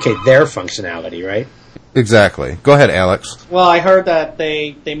if you duplicate their functionality, right? Exactly. Go ahead, Alex. Well, I heard that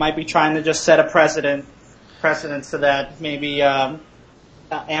they might be trying to just set a precedent so that maybe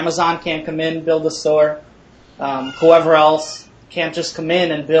Amazon can't come in, build a store. Whoever else can't just come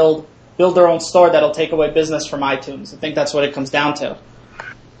in and build their own store that'll take away business from iTunes. I think that's what it comes down to.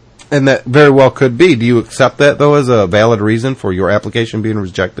 And that very well could be. Do you accept that, though, as a valid reason for your application being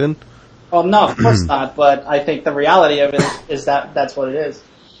rejected? Well, no, of course not. But I think the reality of it is that that's what it is.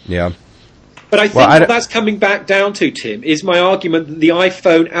 Yeah. But I think what that's coming back down to, Tim, is my argument that the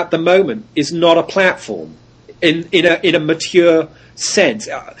iPhone at the moment is not a platform in a mature sense.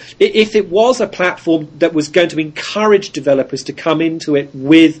 If it was a platform that was going to encourage developers to come into it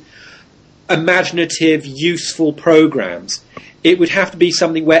with imaginative, useful programs, it would have to be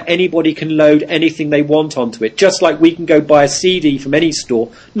something where anybody can load anything they want onto it, just like we can go buy a CD from any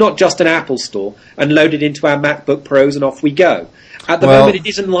store, not just an Apple store, and load it into our MacBook Pros and off we go. At the moment, it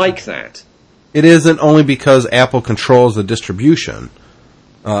isn't like that. It isn't, only because Apple controls the distribution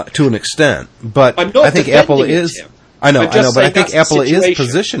to an extent. But I think Apple is... Tim. I know, but I think Apple is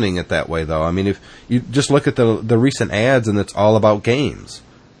positioning it that way, though. I mean, if you just look at the recent ads, and it's all about games.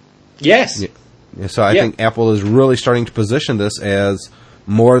 Yes. Yeah, so I think Apple is really starting to position this as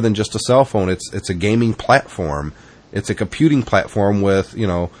more than just a cell phone. It's a gaming platform. It's a computing platform with,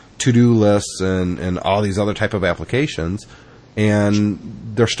 to-do lists and all these other type of applications.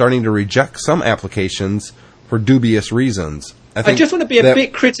 And they're starting to reject some applications for dubious reasons. I just want to be a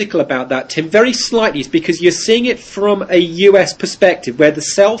bit critical about that, Tim, very slightly, because you're seeing it from a US perspective, where the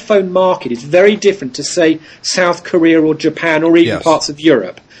cell phone market is very different to, say, South Korea or Japan or even parts of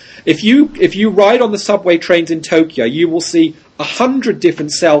Europe. If you ride on the subway trains in Tokyo, you will see 100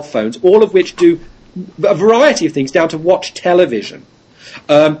 different cell phones, all of which do a variety of things, down to watch television,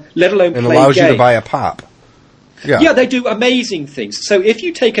 let alone and play allows games. you to buy a pop. Yeah, they do amazing things. So if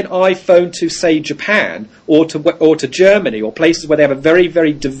you take an iPhone to, say, Japan or to Germany or places where they have a very,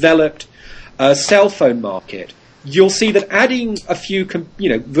 very developed cell phone market, you'll see that adding a few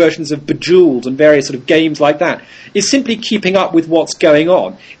versions of Bejeweled and various sort of games like that is simply keeping up with what's going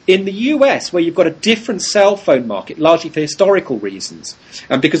on. In the US, where you've got a different cell phone market, largely for historical reasons,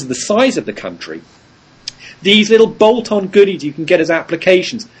 and because of the size of the country, these little bolt-on goodies you can get as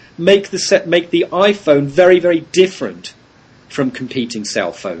applications make the iPhone very, very different from competing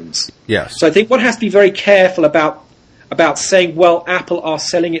cell phones. Yes. So I think one has to be very careful about saying, well, Apple are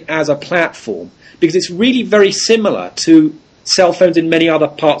selling it as a platform, because it's really very similar to cell phones in many other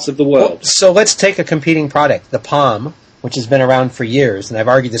parts of the world. Well, so let's take a competing product, the Palm, which has been around for years, and I've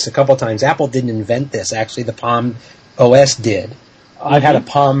argued this a couple of times. Apple didn't invent this. Actually, the Palm OS did. I've had a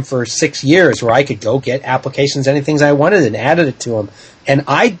Palm for 6 years where I could go get applications, anything I wanted, and added it to them. And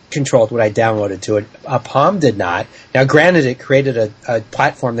I controlled what I downloaded to it. Palm did not. Now, granted, it created a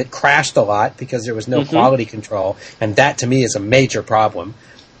platform that crashed a lot because there was no quality control, and that, to me, is a major problem.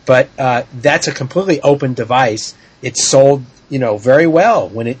 But that's a completely open device. It sold, very well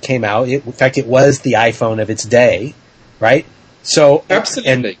when it came out. In fact, it was the iPhone of its day, right? So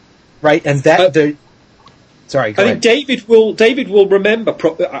absolutely, right, and that Sorry, go I ahead. think David will remember.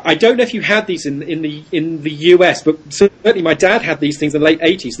 I don't know if you had these in the US, but certainly my dad had these things in the late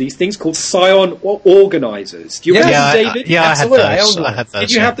 80s. These things called Psion organizers. Do you remember, David? Yeah, Absolutely. I had those.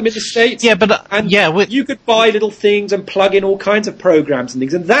 Did you have them in the States? Yeah, but you could buy little things and plug in all kinds of programs and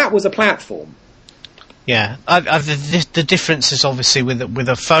things, and that was a platform. Yeah, the difference is obviously with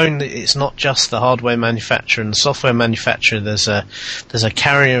a phone. It's not just the hardware manufacturer and the software manufacturer. There's a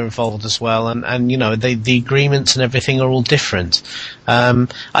carrier involved as well, and the agreements and everything are all different.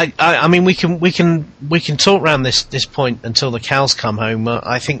 I mean, we can talk around this point until the cows come home.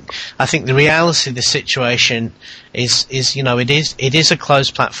 I think the reality of the situation is it is a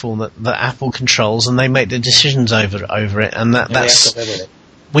closed platform that Apple controls, and they make the decisions over it, and that's.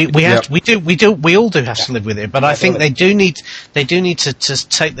 We all do have to live with it, but I think they do need to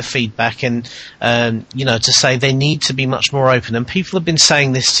take the feedback and to say they need to be much more open. And people have been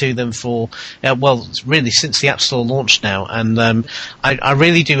saying this to them for really since the App Store launched now. And I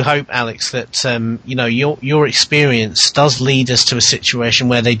really do hope, Alex, that your experience does lead us to a situation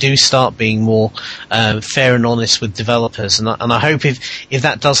where they do start being more fair and honest with developers. And I hope if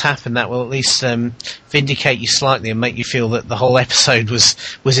that does happen, that will at least vindicate you slightly and make you feel that the whole episode was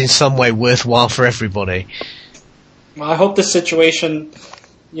in some way worthwhile for everybody. Well, I hope this situation,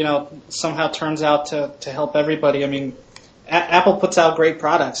 somehow turns out to help everybody. I mean, Apple puts out great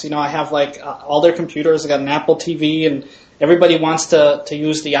products. I have all their computers. I got an Apple TV, and everybody wants to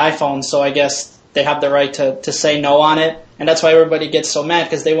use the iPhone. So I guess they have the right to say no on it, and that's why everybody gets so mad,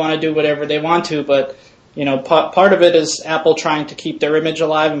 because they want to do whatever they want to. But part of it is Apple trying to keep their image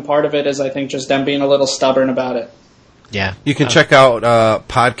alive, and part of it is, I think, just them being a little stubborn about it. Yeah. You can check out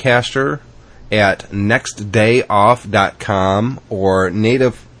Podcaster at nextdayoff.com or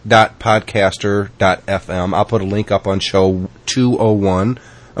native.podcaster.fm. I'll put a link up on show 201. I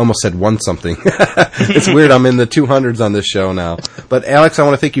almost said one something. It's weird. I'm in the 200s on this show now. But, Alex, I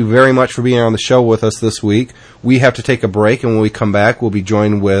want to thank you very much for being on the show with us this week. We have to take a break, and when we come back, we'll be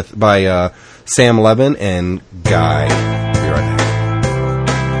joined by Sam Levin and Guy. We'll be right back.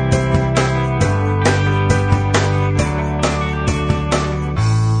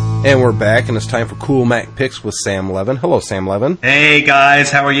 And we're back, and it's time for Cool Mac Picks with Sam Levin. Hello, Sam Levin. Hey, guys.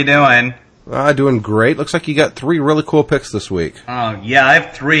 How are you doing? Doing great. Looks like you got 3 really cool picks this week. Oh, yeah, I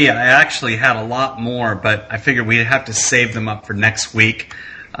have 3. I actually had a lot more, but I figured we'd have to save them up for next week.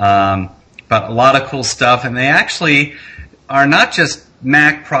 But a lot of cool stuff, and they actually are not just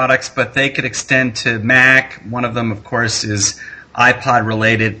Mac products, but they could extend to Mac. One of them, of course, is iPod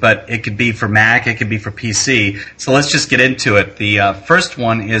related, but it could be for Mac, it could be for PC. So let's just get into it. The first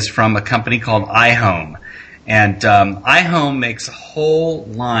one is from a company called iHome. And iHome makes a whole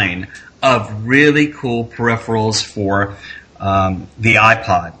line of really cool peripherals for the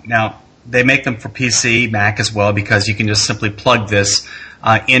iPod. Now, they make them for PC, Mac as well, because you can just simply plug this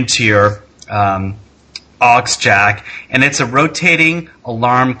into your aux jack. And it's a rotating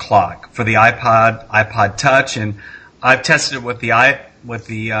alarm clock for the iPod Touch, and I've tested it with the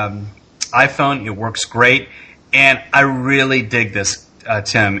iPhone. It works great, and I really dig this,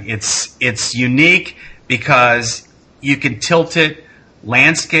 Tim. It's unique because you can tilt it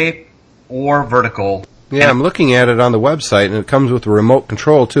landscape or vertical, Yeah, I'm looking at it on the website, and it comes with a remote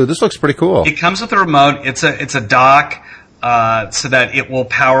control too. This looks pretty cool. It comes with a remote. It's a dock so that it will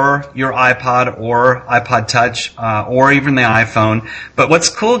power your iPod or iPod Touch or even the iPhone. But what's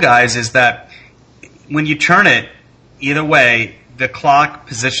cool, guys, is that when you turn it, either way, the clock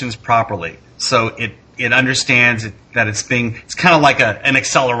positions properly. So it understands that it's kind of like an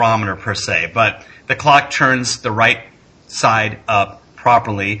accelerometer per se, but the clock turns the right side up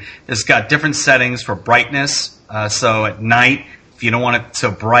properly. It's got different settings for brightness. So at night, if you don't want it so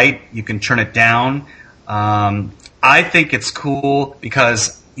bright, you can turn it down. I think it's cool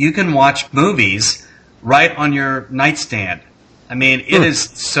because you can watch movies right on your nightstand. I mean, it is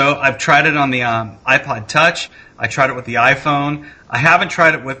so. I've tried it on the iPod Touch. I tried it with the iPhone. I haven't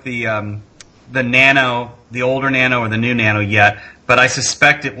tried it with the Nano, the older Nano or the new Nano yet, but I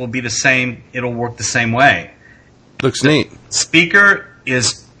suspect it will be the same. It'll work the same way. Looks neat. Speaker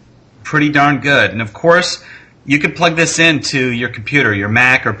is pretty darn good. And of course, you can plug this into your computer, your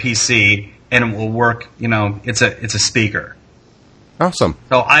Mac or PC, and it will work. You know, it's a speaker. Awesome.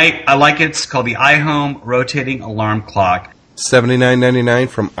 So I like it. It's called the iHome Rotating Alarm Clock. $79.99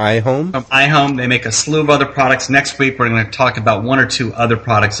 from iHome. From iHome, they make a slew of other products. Next week, we're going to talk about one or two other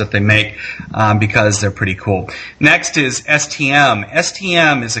products that they make because they're pretty cool. Next is STM.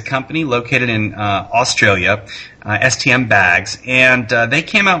 STM is a company located in Australia, STM Bags, and they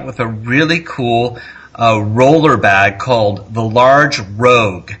came out with a really cool roller bag called the Large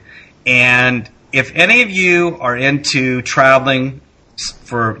Rogue. And if any of you are into traveling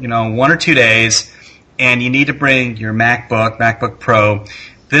for 1 or 2 days, and you need to bring your MacBook Pro,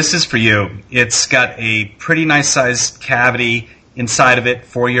 this is for you. It's got a pretty nice sized cavity inside of it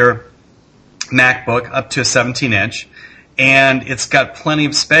for your MacBook, up to a 17-inch, and it's got plenty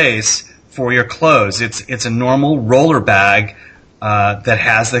of space for your clothes. It's a normal roller bag that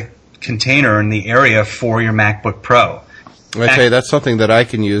has the container in the area for your MacBook Pro. I tell you, that's something that I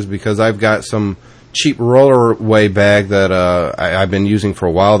can use because I've got some cheap rollerway bag that I've been using for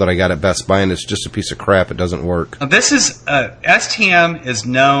a while that I got at Best Buy, and it's just a piece of crap. It doesn't work. This is STM is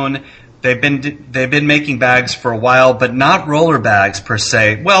known. They've been making bags for a while, but not roller bags per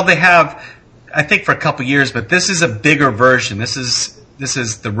se. Well, they have, I think, for a couple years, but this is a bigger version. This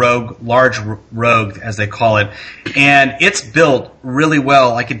is the Rogue, Large Rogue, as they call it, and it's built really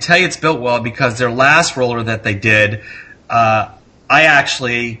well. I can tell you it's built well because their last roller that they did, I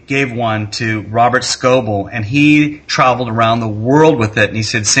actually gave one to Robert Scoble, and he traveled around the world with it. And he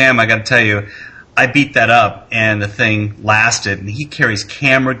said, Sam, I got to tell you, I beat that up, and the thing lasted. And he carries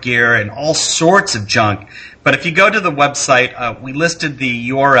camera gear and all sorts of junk. But if you go to the website, we listed the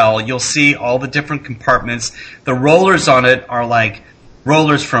URL. You'll see all the different compartments. The rollers on it are like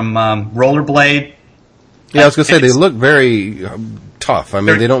rollers from Rollerblade. Yeah, I was going to say, they look very tough. I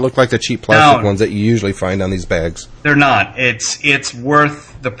mean, they don't look like the cheap plastic ones that you usually find on these bags. They're not. It's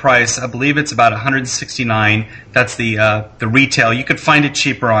worth the price. I believe it's about $169. That's the retail. You could find it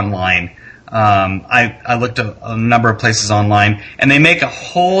cheaper online. I looked at a number of places online, and they make a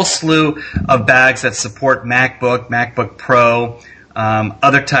whole slew of bags that support MacBook Pro,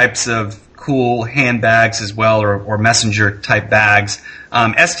 other types of cool handbags as well, or messenger type bags.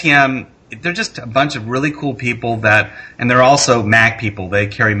 STM, they're just a bunch of really cool people and they're also Mac people. They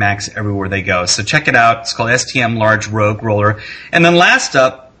carry Macs everywhere they go. So check it out. It's called STM Large Rogue Roller. And then last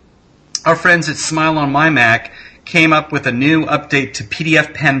up, our friends at Smile on My Mac came up with a new update to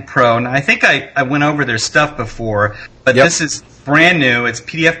PDF Pen Pro. And I think I went over their stuff before, but This is brand new. It's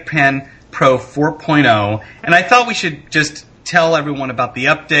PDF Pen Pro 4.0. And I thought we should just tell everyone about the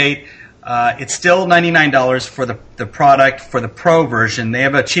update. It's still $99 for the product. For the Pro version, they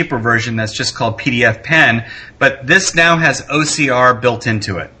have a cheaper version that's just called PDF Pen, but this now has OCR built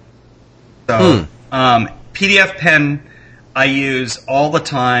into it. So PDF Pen I use all the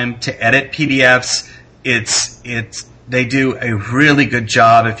time to edit PDFs. They do a really good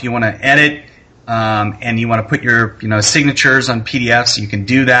job. If you want to edit and you want to put your signatures on PDFs, you can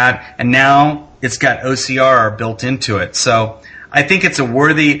do that. And now it's got OCR built into it. So I think it's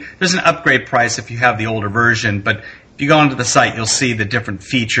there's an upgrade price if you have the older version, but if you go onto the site, you'll see the different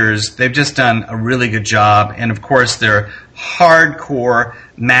features. They've just done a really good job, and of course, they're hardcore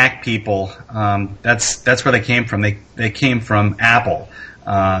Mac people. That's where they came from. They came from Apple,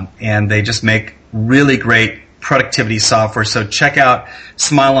 and they just make really great productivity software. So check out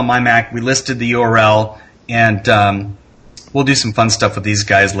Smile on My Mac. We listed the URL, and we'll do some fun stuff with these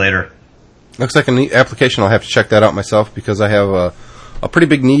guys later. Looks like a neat application. I'll have to check that out myself because I have a pretty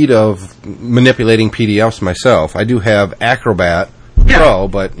big need of manipulating PDFs myself. I do have Acrobat Pro,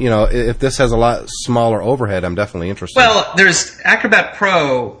 but if this has a lot smaller overhead, I'm definitely interested. Well, there's Acrobat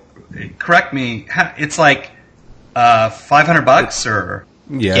Pro correct me, it's like $500 or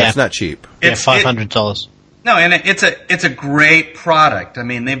Yeah, it's not cheap. It's $500. No, and it's a great product. I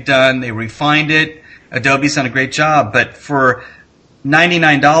mean, they refined it. Adobe's done a great job, but for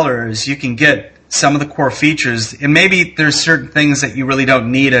 $99, you can get some of the core features, and maybe there's certain things that you really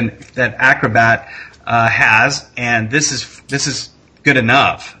don't need and that Acrobat has, and this is good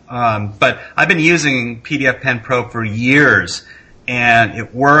enough. But I've been using PDF Pen Pro for years, and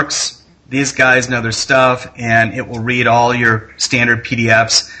it works. These guys know their stuff, and it will read all your standard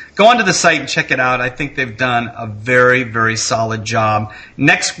PDFs. Go onto the site and check it out. I think they've done a very, very solid job.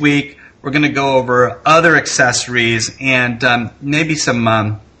 Next week, we're going to go over other accessories and maybe some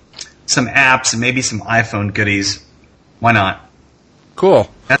apps and maybe some iPhone goodies. Why not? Cool.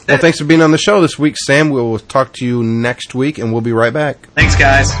 Well, thanks for being on the show this week, Sam. We'll talk to you next week, and we'll be right back. Thanks,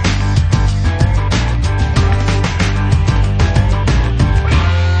 guys.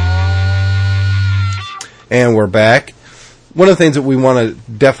 And we're back. One of the things that we want to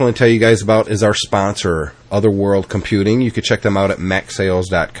definitely tell you guys about is our sponsor, Otherworld Computing. You can check them out at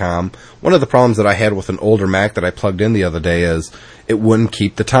macsales.com. One of the problems that I had with an older Mac that I plugged in the other day is it wouldn't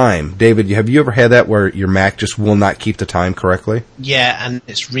keep the time. David, have you ever had that where your Mac just will not keep the time correctly? Yeah, and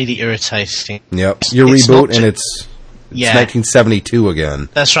it's really irritating. Yep. You reboot and it's 1972 again.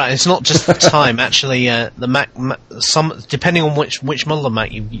 That's right. It's not just the time. Actually, the Mac, depending on which model of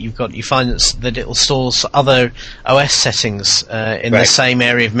Mac you've got, you find that it will store other OS settings in the same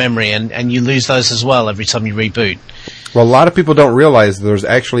area of memory, and you lose those as well every time you reboot. Well, a lot of people don't realize there's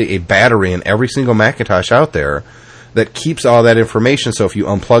actually a battery in every single Macintosh out there that keeps all that information. So if you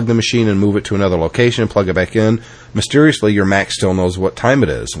unplug the machine and move it to another location and plug it back in, mysteriously your Mac still knows what time it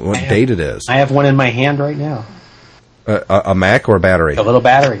is, what date it is. I have one in my hand right now. A Mac or a battery? A little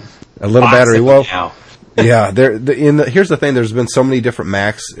battery. A little battery. Well, now. Yeah. Here's the thing. There's been so many different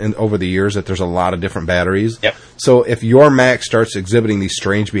Macs over the years that there's a lot of different batteries. Yep. So if your Mac starts exhibiting these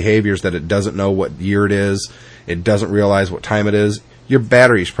strange behaviors that it doesn't know what year it is, it doesn't realize what time it is, your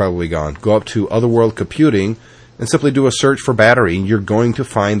battery's probably gone. Go up to Otherworld Computing and simply do a search for battery, and you're going to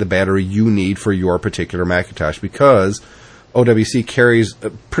find the battery you need for your particular Macintosh, because OWC carries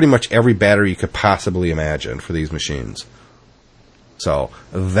pretty much every battery you could possibly imagine for these machines. So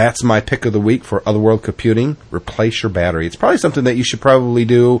that's my pick of the week for Otherworld Computing. Replace your battery. It's probably something that you should probably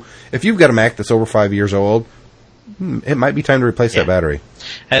do if you've got a Mac that's over 5 years old. It might be time to replace that battery.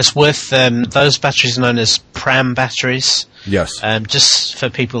 It's with those batteries known as PRAM batteries. Yes. Just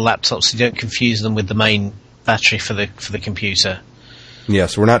for people with laptops, you don't confuse them with the main battery for the computer.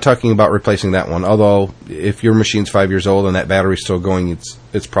 Yes, we're not talking about replacing that one. Although, if your machine's 5 years old and that battery's still going,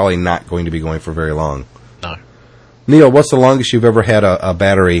 it's probably not going to be going for very long. No. Neil, what's the longest you've ever had a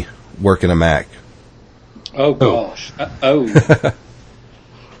battery work in a Mac? Oh gosh. I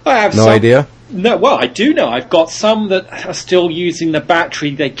have no idea? No, well, I do know. I've got some that are still using the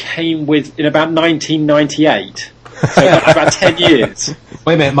battery they came with in about 1998. So about 10 years.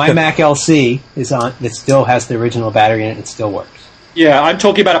 Wait a minute, my Mac LC is on. It still has the original battery in it. It still works. Yeah, I'm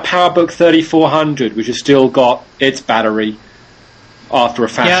talking about a PowerBook 3400, which has still got its battery after a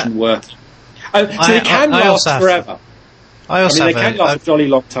fashion working. So they can last forever. They can last a jolly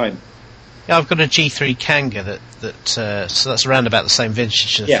long time. Yeah, I've got a G3 Kanga so that's around about the same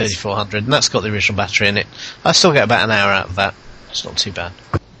vintage as the 3400, and that's got the original battery in it. I still get about an hour out of that. It's not too bad.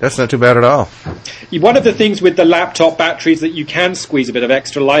 That's not too bad at all. One of the things with the laptop batteries that you can squeeze a bit of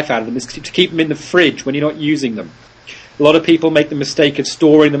extra life out of them is to keep them in the fridge when you're not using them. A lot of people make the mistake of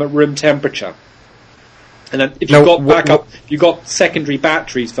storing them at room temperature. And then if you've got secondary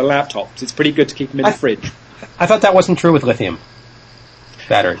batteries for laptops, it's pretty good to keep them in the fridge. I thought that wasn't true with lithium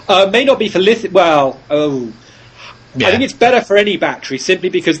battery. It may not be for lithium. I think it's better for any battery, simply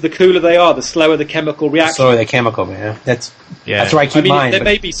because the cooler they are, the slower the chemical reaction. Slower the chemical, yeah. That's where I keep mine. There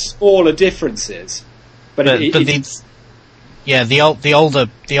may be smaller differences, but the older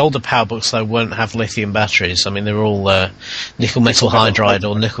PowerBooks though won't have lithium batteries. I mean, they're all nickel metal hydride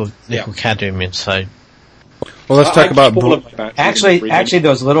or nickel cadmium. So, well, let's talk about actually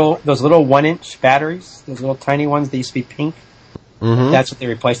those little 1-inch batteries, those little tiny ones that used to be pink. Mm-hmm. That's what they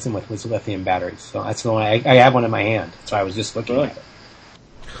replaced them with, was lithium batteries. So that's the one I have one in my hand. So I was just looking at it.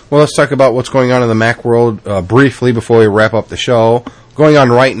 Well, let's talk about what's going on in the Mac world briefly before we wrap up the show. Going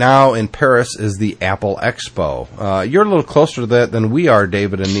on right now in Paris is the Apple Expo. You're a little closer to that than we are,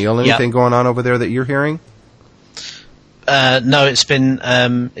 David and Neil. Anything going on over there that you're hearing? No,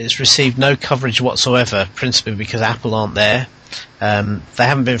 it's received no coverage whatsoever, principally because Apple aren't there. They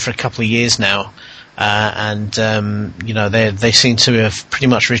haven't been for a couple of years now. and they seem to have pretty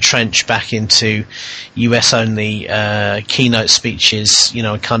much retrenched back into US only keynote speeches,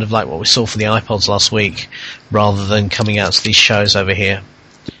 kind of like what we saw for the iPods last week, rather than coming out to these shows over here.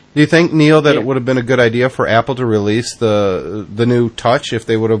 Do you think, Neil, that it would have been a good idea for Apple to release the new Touch if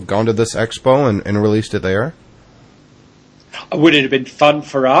they would have gone to this expo and released it there? Would it have been fun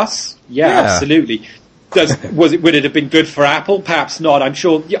for us? Yeah. Absolutely. Would it have been good for Apple? Perhaps not. I'm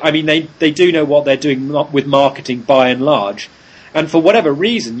sure. I mean, they do know what they're doing with marketing by and large, and for whatever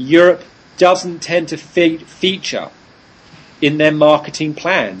reason, Europe doesn't tend to feature in their marketing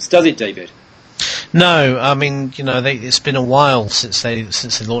plans, does it, David? No, I mean, it's been a while since they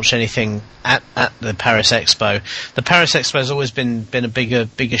launched anything at the Paris Expo. The Paris Expo has always been a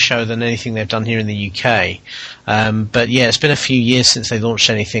bigger show than anything they've done here in the UK. But yeah, it's been a few years since they launched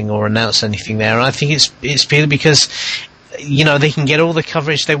anything or announced anything there. And I think it's purely because they can get all the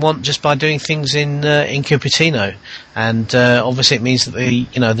coverage they want just by doing things in Cupertino, and obviously it means that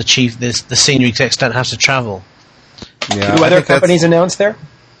the senior execs don't have to travel. Yeah, do other companies announce there?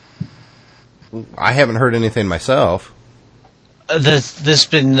 I haven't heard anything myself. There's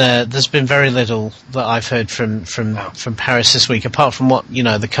been very little that I've heard from Paris this week, apart from what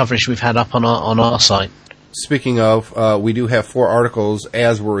the coverage we've had up on our site. Speaking of, we do have 4 articles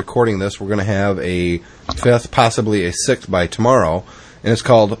as we're recording this. We're going to have a 5th, possibly a 6th by tomorrow, and it's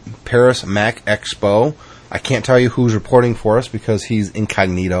called Paris Mac Expo. I can't tell you who's reporting for us because he's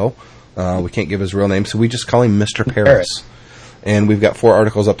incognito. We can't give his real name, so we just call him Mr. Paris. And we've got 4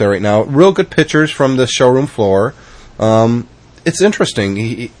 articles up there right now. Real good pictures from the showroom floor. It's interesting.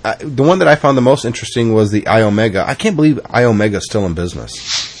 The one that I found the most interesting was the iOmega. I can't believe iOmega is still in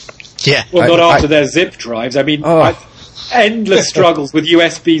business. Yeah. Well, not after their zip drives. I mean, endless struggles with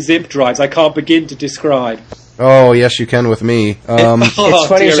USB zip drives I can't begin to describe. Oh, yes, you can with me. It's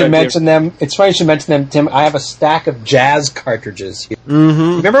funny you should mention them. It's funny you should mention them, Tim. I have a stack of Jazz cartridges.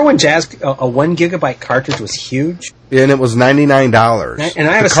 Mm-hmm. Remember when Jazz, a 1 gigabyte cartridge was huge? And it was $99. And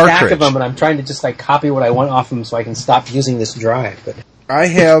I have a stack of them, and I'm trying to just copy what I want off them so I can stop using this drive. But I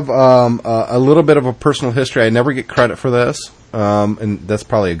have a little bit of a personal history. I never get credit for this, and that's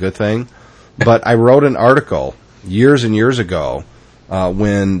probably a good thing. But I wrote an article years and years ago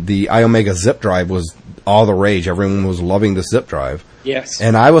when the iOmega zip drive was all the rage. Everyone was loving this zip drive. Yes.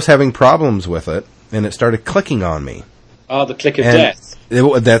 And I was having problems with it, and it started clicking on me. Oh, the click of death.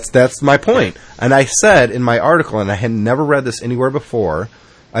 That's my point. And I said in my article, and I had never read this anywhere before,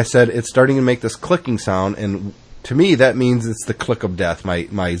 I said it's starting to make this clicking sound, and to me that means it's the click of death.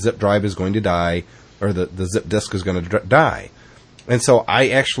 My zip drive is going to die, or the zip disk is going to die. And so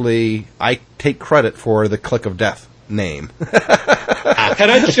I take credit for the click of death name. Can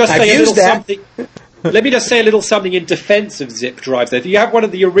I just say a little something? Let me just say a little something in defense of zip drives. There, if you have one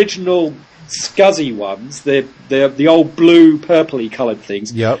of the original SCSI ones, the old blue, purpley coloured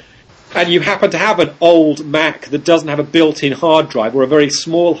things, yep, and you happen to have an old Mac that doesn't have a built-in hard drive or a very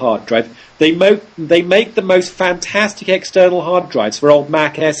small hard drive, they make the most fantastic external hard drives for old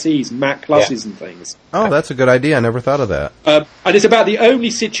Mac SEs and Mac Pluses and things. Oh, that's a good idea. I never thought of that. And it's about the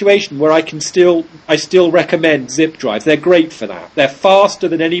only situation where I still recommend zip drives. They're great for that. They're faster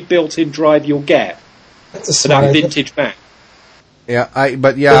than any built-in drive you'll get. that's a For that smart vintage Mac. Yeah, I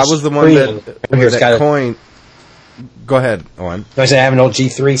was the one that coined. Go ahead, Owen. I have an old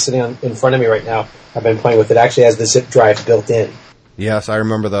G3 sitting in front of me right now. I've been playing with it. It actually has the zip drive built in. Yes, I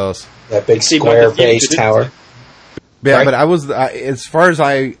remember those. That big square base tower. Yeah, right? but I was as far as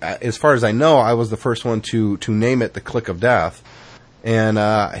I know, I was the first one to name it the click of death, and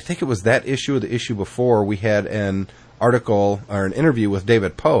I think it was that issue or the issue before we had an article or an interview with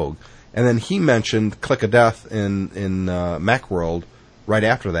David Pogue, and then he mentioned click of death in Macworld right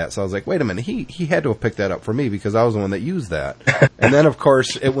after that. So I was like, wait a minute, he had to have picked that up for me because I was the one that used that. And then of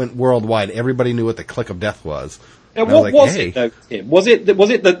course it went worldwide. Everybody knew what the click of death was. Now, what was it though, Tim? Was it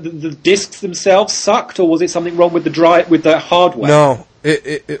the discs themselves sucked, or was it something wrong with the hardware? No,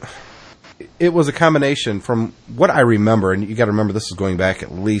 it was a combination. From what I remember, and you got to remember this is going back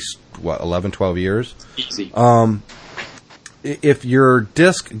at least 11, 12 years. Easy. If your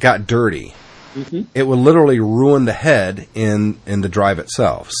disc got dirty, mm-hmm. it would literally ruin the head in the drive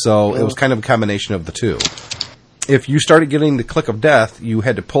itself. So it was kind of a combination of the two. If you started getting the click of death, you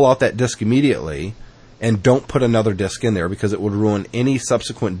had to pull out that disc immediately. And don't put another disc in there because it would ruin any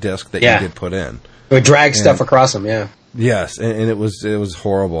subsequent disc that you did put in. It would drag stuff across them, yeah. Yes, and it was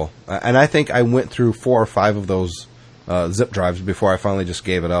horrible. And I think I went through 4 or 5 of those zip drives before I finally just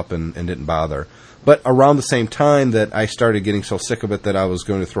gave it up and didn't bother. But around the same time that I started getting so sick of it that I was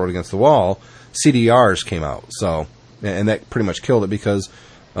going to throw it against the wall, CDRs came out. So, and that pretty much killed it because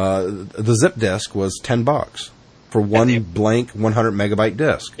the zip disk was $10 for one blank 100 megabyte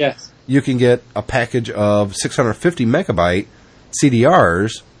disk. Yes. You can get a package of 650 megabyte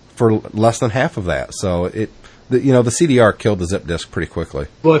CDRs for less than half of that. So the CDR killed the zip disk pretty quickly.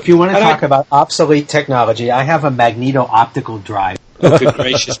 Well, if you want to talk about obsolete technology, I have a magneto-optical drive. Oh, good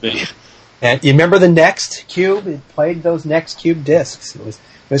gracious me. And you remember the Next Cube? It played those Next Cube discs.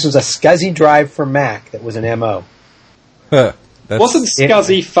 This was a SCSI drive for Mac that was an MO. Wasn't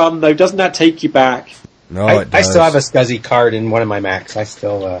SCSI fun, though? Doesn't that take you back? No, it does. I still have a SCSI card in one of my Macs. I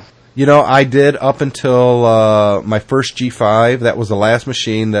still... I did up until my first G5. That was the last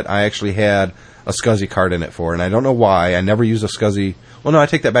machine that I actually had a SCSI card in it for, and I don't know why. I never used a SCSI. Well, no, I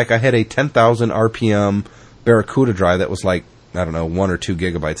take that back. I had a 10,000 RPM Barracuda drive that was like, I don't know, 1 or 2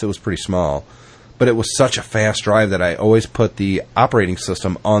 gigabytes. It was pretty small. But it was such a fast drive that I always put the operating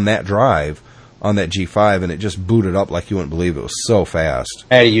system on that drive, on that G5, and it just booted up like you wouldn't believe. It was so fast.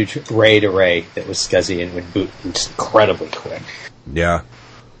 I had a huge RAID array that was SCSI and would boot incredibly quick. Yeah.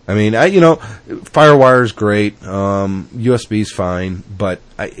 I mean, FireWire's great. USB's fine, but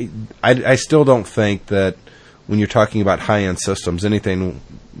I still don't think that when you're talking about high-end systems, anything,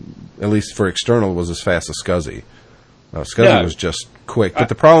 at least for external, was as fast as SCSI. SCSI was just quick. But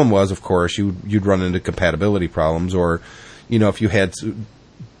the problem was, of course, you'd run into compatibility problems, or, if you had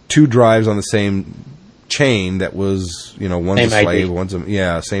 2 drives on the same chain that was, one's same a slave, ID.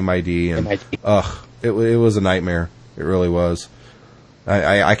 one's same ID, and it was a nightmare. It really was.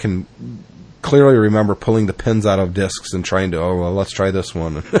 I can clearly remember pulling the pins out of discs and trying to, let's try this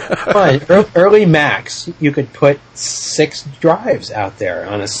one. Right. Early Macs, you could put 6 drives out there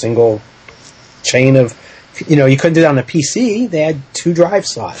on a single chain of, you couldn't do that on a PC. They had 2 drive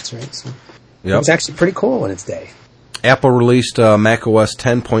slots, right? So It was actually pretty cool in its day. Apple released Mac OS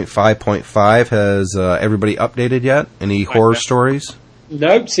 10.5.5. Has everybody updated yet? Any horror stories?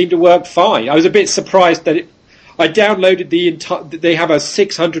 No, seemed to work fine. I was a bit surprised that I downloaded the entire... They have a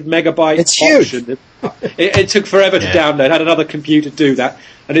 600 megabyte option. It took forever to download. I had another computer do that.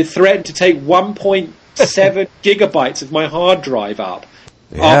 And it threatened to take 1.7 gigabytes of my hard drive up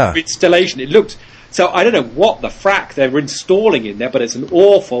after installation. It looked... So I don't know what the frack they were installing in there, but it's an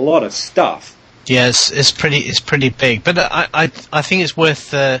awful lot of stuff. Yes, it's pretty big. But I think it's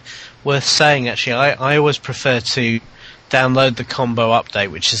worth saying, actually. I always prefer to download the combo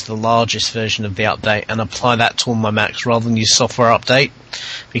update, which is the largest version of the update, and apply that to all my Macs rather than use software update,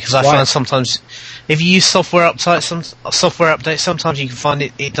 because I find sometimes if you use software update, sometimes you can find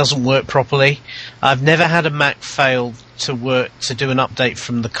it doesn't work properly. I've never had a Mac fail to do an update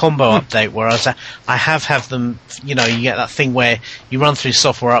from the combo update, whereas I have them. You get that thing where you run through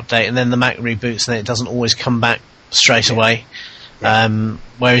software update and then the Mac reboots and then it doesn't always come back straight away.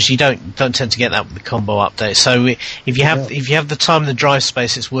 Whereas you don't tend to get that with the combo update. So if you have the time and the drive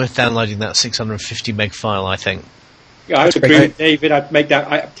space, it's worth downloading that 650 meg file, I think. Yeah, I would agree with David. I'd make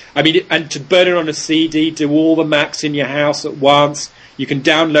that. I mean, and to burn it on a CD, do all the Macs in your house at once. You can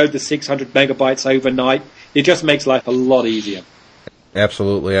download the 600 megabytes overnight. It just makes life a lot easier.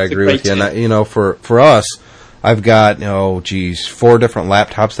 Absolutely, I agree with you. And for us, I've got 4 different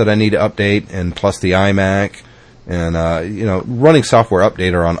laptops that I need to update, and plus the iMac. And, running software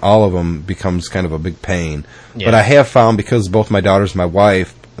updater on all of them becomes kind of a big pain. Yeah. But I have found, because both my daughters and my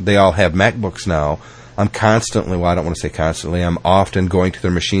wife, they all have MacBooks now, I'm constantly, well, I don't want to say constantly, I'm often going to their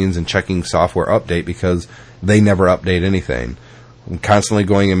machines and checking software update because they never update anything. I'm constantly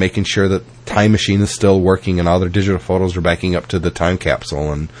going and making sure that Time Machine is still working and all their digital photos are backing up to the time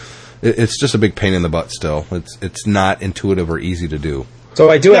capsule. And it's just a big pain in the butt still. It's not intuitive or easy to do.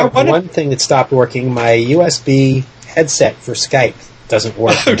 So I do have one thing that stopped working. My USB headset for Skype doesn't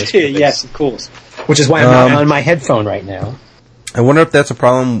work. Oh dear, yes, of course. Which is why I'm not on my headphone right now. I wonder if that's a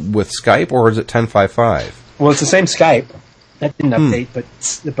problem with Skype or is it 10.5.5? Well, it's the same Skype. That didn't update,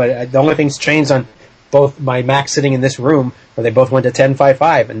 but the only thing's changed on both my Mac sitting in this room, where they both went to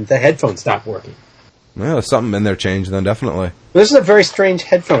 10.5.5, and the headphone stopped working. Well, there's something in there changed then, definitely. This is a very strange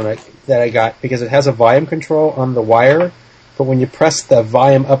headphone that I got, because it has a volume control on the wire, but when you press the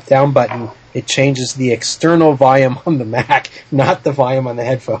volume up-down button, it changes the external volume on the Mac, not the volume on the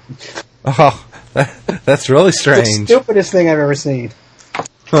headphone. Oh, that's really strange. It's the stupidest thing I've ever seen.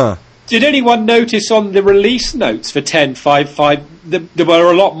 Huh. Did anyone notice on the release notes for 10.5.5 there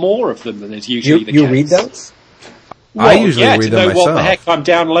were a lot more of them than is usually the case? You read those? Well, I usually read them myself. To know what the heck I'm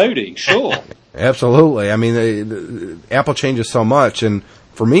downloading, sure. Absolutely. I mean, Apple changes so much, and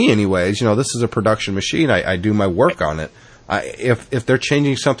for me anyways, this is a production machine. I do my work on it. If they're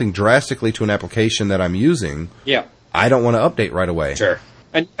changing something drastically to an application that I'm using, I don't want to update right away. Sure.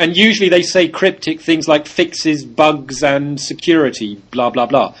 And usually they say cryptic things like fixes, bugs, and security, blah, blah,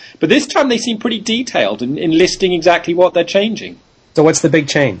 blah. But this time they seem pretty detailed in listing exactly what they're changing. So what's the big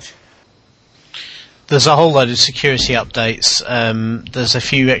change? There's a whole load of security updates. There's a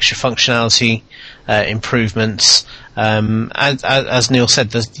few extra functionality improvements. As Neil said,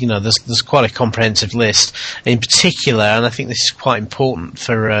 there's quite a comprehensive list. In particular, and I think this is quite important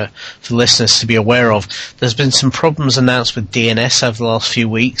for listeners to be aware of, there's been some problems announced with DNS over the last few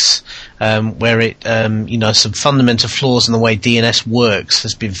weeks, where some fundamental flaws in the way DNS works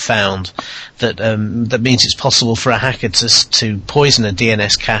has been found. That means it's possible for a hacker to poison a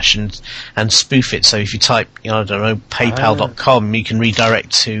DNS cache and spoof it. So if you type, PayPal.com, you can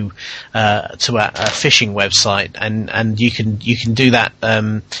redirect to a phishing website, and you can do that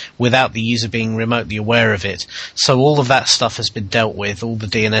without the user being remotely aware of it. So all of that stuff has been dealt with. All the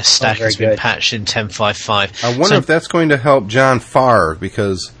DNS stack has been patched in 10.5.5. I wonder if that's going to help John Farr,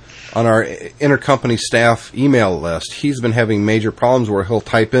 because on our intercompany staff email list, he's been having major problems where he'll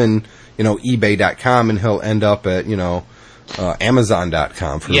type in, eBay.com and he'll end up at,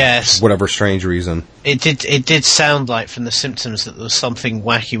 Amazon.com for whatever strange reason. It did sound like from the symptoms that there was something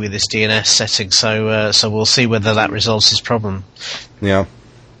wacky with this DNS setting, so we'll see whether that resolves his problem. Yeah,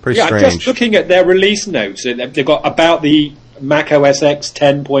 pretty strange. I'm just looking at their release notes. They've got about the Mac OS X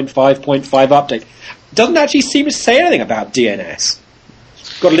 10.5.5 update. Doesn't actually seem to say anything about DNS.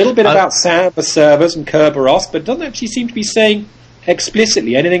 Got a little bit about Samba servers and Kerberos, but doesn't actually seem to be saying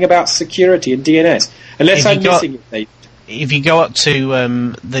explicitly anything about security and DNS, unless I'm missing it. If you go up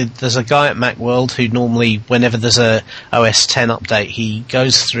to there's a guy at Macworld who normally, whenever there's a OS 10 update, he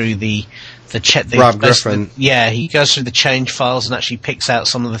goes through the Rob Griffin. He goes through the change files and actually picks out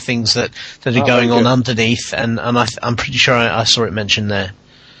some of the things that are going on underneath, and I'm pretty sure I saw it mentioned there.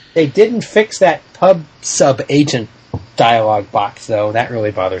 They didn't fix that pub sub agent dialog box, though. That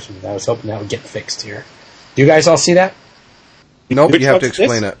really bothers me. I was hoping that would get fixed here. Do you guys all see that? Nope, you have to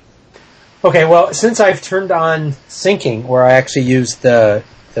explain it. Okay, well, since I've turned on syncing, where I actually use the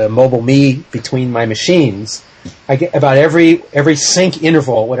mobile me between my machines, I get about every sync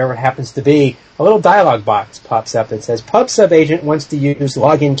interval, whatever it happens to be, a little dialog box pops up that says, Pub Sub Agent wants to use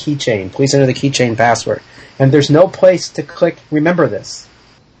login keychain. Please enter the keychain password. And there's no place to click remember this.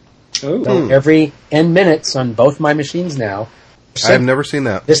 So every N minutes on both my machines now, I've never seen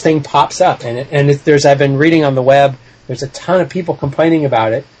that. This thing pops up, and I've been reading on the web, there's a ton of people complaining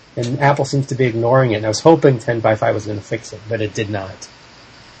about it, and Apple seems to be ignoring it. And I was hoping 10.5 was going to fix it, but it did not.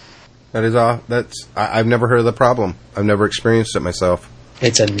 That is I've never heard of the problem. I've never experienced it myself.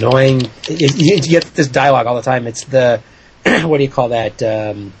 It's annoying. You get this dialogue all the time. It's the what do you call that?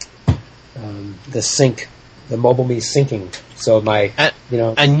 The sync, the mobile me syncing. So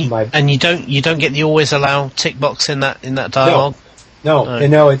and you don't get the always allow tick box in that dialogue.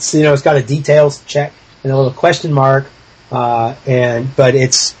 No. It's it's got a details check and a little question mark. And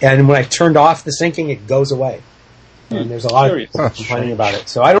when I turned off the syncing, it goes away. And there's a lot of people complaining about it.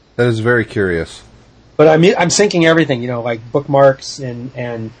 So I don't. That is very curious. But I'm syncing everything, like bookmarks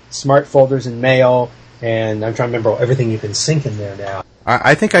and smart folders and mail, and I'm trying to remember everything you can sync in there now.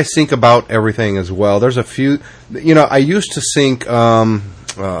 I think I sync about everything as well. There's a few, I used to sync, what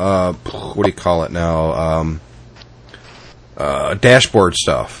do you call it now? Dashboard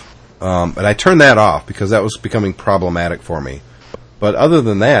stuff. And I turned that off because that was becoming problematic for me. But other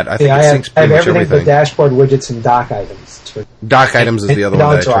than that, I think it syncs pretty much everything. I have everything but dashboard widgets and dock items. Dock items is the other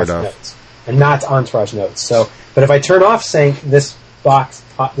one that I turned off. Notes, and not Entourage notes. But if I turn off sync, this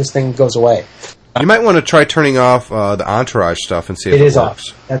thing goes away. You might want to try turning off the Entourage stuff and see if it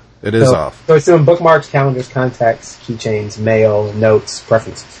works. It is off. So it's doing bookmarks, calendars, contacts, keychains, mail, notes,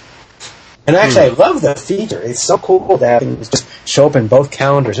 preferences. And actually, I love the feature. It's so cool to have it just show up in both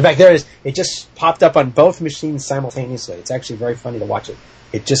calendars. In fact, it just popped up on both machines simultaneously. It's actually very funny to watch it.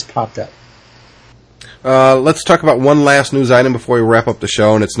 It just popped up. Let's talk about one last news item before we wrap up the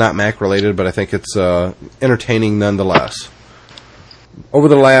show, and it's not Mac related, but I think it's entertaining nonetheless. Over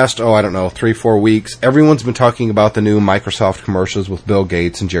the last, 3-4 weeks, everyone's been talking about the new Microsoft commercials with Bill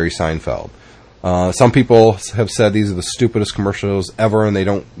Gates and Jerry Seinfeld. Some people have said these are the stupidest commercials ever, and they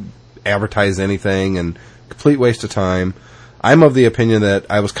don't advertise anything, and complete waste of time. I'm of the opinion that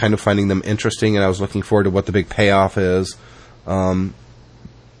I was kind of finding them interesting, and I was looking forward to what the big payoff is.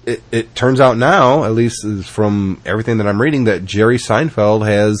 It turns out now, at least from everything that I'm reading, that Jerry Seinfeld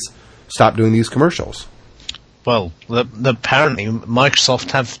has stopped doing these commercials. Well, apparently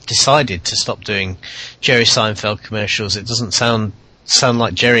Microsoft have decided to stop doing Jerry Seinfeld commercials. It doesn't sound sound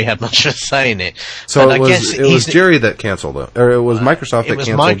like Jerry had much of a say in it. So but it was Jerry that canceled it, or it was Microsoft that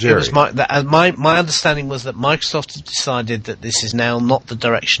canceled Jerry. It was my understanding was that Microsoft has decided that this is now not the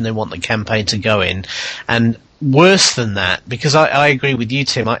direction they want the campaign to go in, and worse than that, because I agree with you,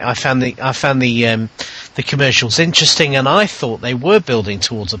 Tim. I found the commercials interesting, and I thought they were building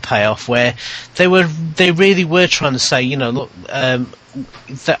towards a payoff where they really were trying to say, you know, look.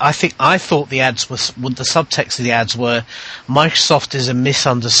 I thought the ads the subtext of the ads were Microsoft is a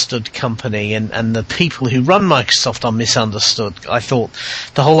misunderstood company, and the people who run Microsoft are misunderstood. I thought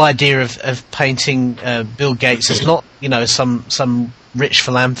the whole idea of painting Bill Gates as not, you know, some rich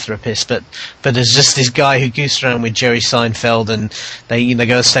philanthropist, but as just this guy who goosed around with Jerry Seinfeld, and they, you know,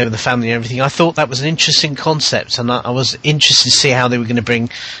 go and stay with the family and everything. I thought that was an interesting concept, and I was interested to see how they were going to bring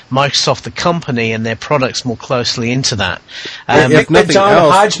Microsoft, the company, and their products more closely into that. If nothing John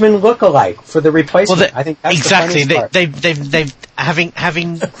else, Hodgman look-alike for the replacement. Well, I think that's exactly. The part. They've having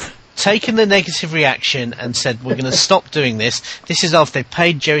taken the negative reaction and said, we're going to stop doing this. This is after they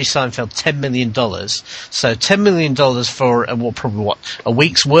paid Jerry Seinfeld $10 million. So $10 million for a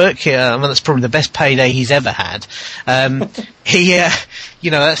week's work. That's probably the best payday he's ever had.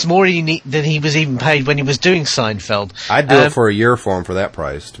 That's more than he was even paid when he was doing Seinfeld. I'd do it for a year for him for that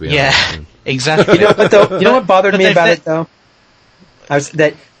price, to be honest. Yeah, exactly. You know what bothered me about it, though?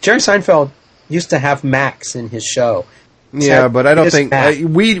 That Jerry Seinfeld used to have Max in his show. Yeah, but I don't think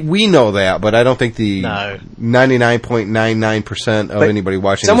we know that, but I don't think the 99.99% of anybody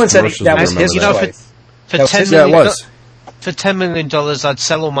watching someone these said commercials that was his choice. For $10 million, I'd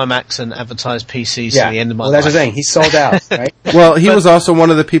sell all my Macs and advertise PCs to the end of my life. That's the thing. He sold out, right? Well, he was also one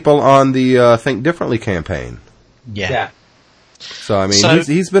of the people on the Think Differently campaign. Yeah. So, I mean,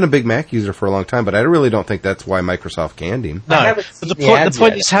 he's been a big Mac user for a long time, but I really don't think that's why Microsoft canned him. No, but the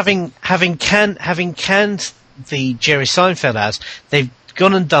point is having canned the Jerry Seinfeld ads, they've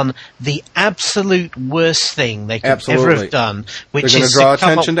gone and done the absolute worst thing they could ever have done, which they're going to draw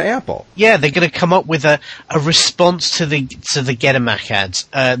attention to Apple. Yeah, they're going to come up with a response to the Get a Mac ads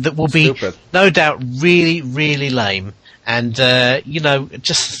that will be no doubt really, really lame, and it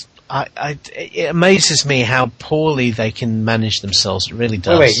amazes me how poorly they can manage themselves. It really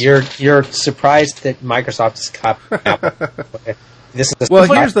does. Wait, you're surprised that Microsoft is copied Apple?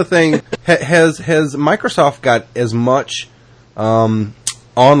 Here's the thing: has Microsoft got as much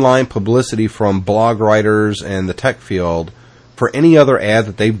online publicity from blog writers and the tech field for any other ad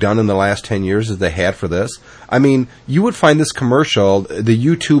that they've done in the last 10 years as they had for this? I mean, you would find this commercial, the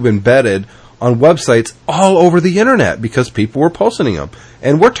YouTube embedded on websites all over the internet because people were posting them.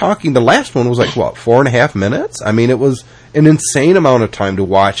 And we're talking, the last one was 4.5 minutes? I mean, it was an insane amount of time to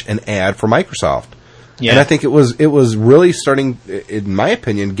watch an ad for Microsoft. Yeah. And I think it was really starting, in my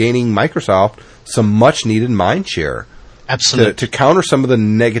opinion, gaining Microsoft some much needed mind share. Absolutely. To counter some of the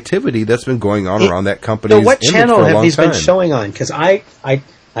negativity that's been going on around that company's image for a long time. So what channel have these been showing on? Because I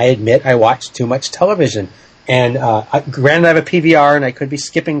admit I watch too much television. And granted, I have a PVR and I could be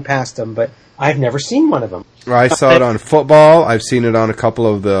skipping past them, but I've never seen one of them. I saw it on football. I've seen it on a couple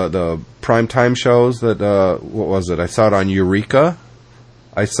of the primetime shows that, what was it? I saw it on Eureka.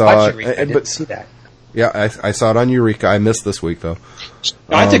 I didn't see that. Yeah, I saw it on Eureka. I missed this week, though.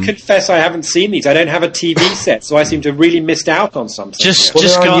 I have to confess I haven't seen these. I don't have a TV set, so I seem to have really missed out on something. Just go to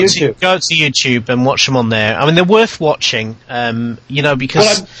YouTube and watch them on there. I mean, they're worth watching,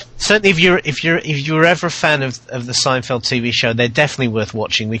 because certainly if you're ever a fan of the Seinfeld TV show, they're definitely worth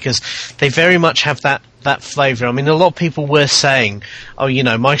watching because they very much have that flavour. I mean, a lot of people were saying,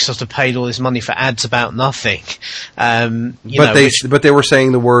 Microsoft have paid all this money for ads about nothing. But they were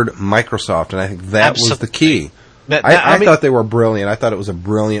saying the word Microsoft, and I think that was the key. I thought they were brilliant. I thought it was a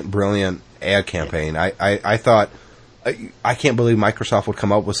brilliant ad campaign. I thought, I can't believe Microsoft would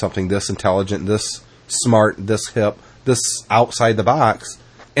come up with something this intelligent, this smart, this hip, this outside the box.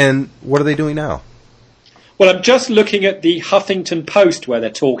 And what are they doing now? Well, I'm just looking at the Huffington Post where they're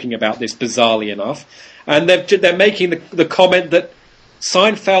talking about this, bizarrely enough. And they're making the comment that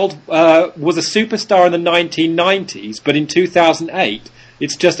Seinfeld was a superstar in the 1990s, but in 2008,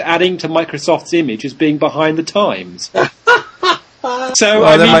 it's just adding to Microsoft's image as being behind the times.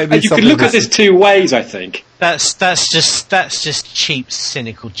 So you can look at this two ways, I think. That's just cheap,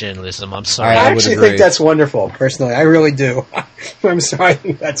 cynical journalism. I'm sorry. I actually think that's wonderful. Personally, I really do. I'm sorry. I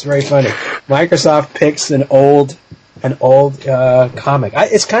think that's very funny. Microsoft picks an old comic.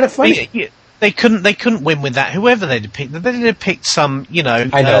 It's kind of funny. They couldn't win with that. Whoever they'd picked, they'd have picked some,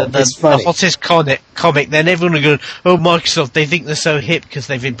 the hottest comic. Then everyone would go, "Oh, Microsoft, they think they're so hip because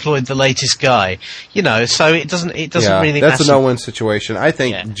they've employed the latest guy." So it doesn't really. That's matter. a no-win situation. I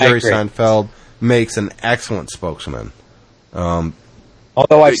think Jerry Seinfeld makes an excellent spokesman.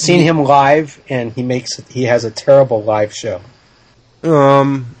 Although I've seen him live, and he has a terrible live show.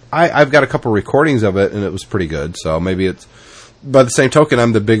 I've got a couple recordings of it, and it was pretty good. So maybe it's. By the same token,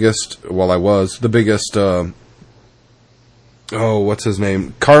 I'm the biggest. Well, I was the biggest. What's his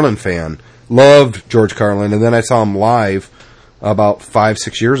name? Carlin fan. Loved George Carlin, and then I saw him live about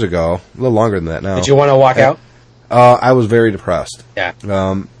 5-6 years ago. A little longer than that now. Did you want to walk out? I was very depressed. Yeah.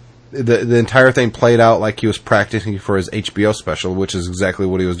 The entire thing played out like he was practicing for his HBO special, which is exactly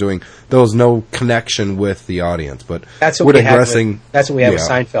what he was doing. There was no connection with the audience, but that's what we have. With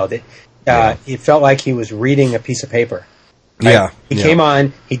Seinfeld. It felt like he was reading a piece of paper. Right? Yeah, he came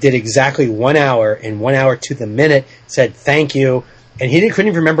on. He did exactly 1 hour, and 1 hour to the minute said thank you, and couldn't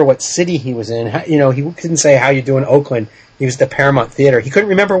even remember what city he was in. He couldn't say how you doing Oakland. He was at the Paramount Theater. He couldn't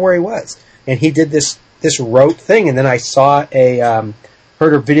remember where he was, and he did this rote thing. And then I saw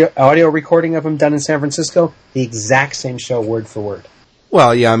heard a audio recording of him done in San Francisco. The exact same show, word for word.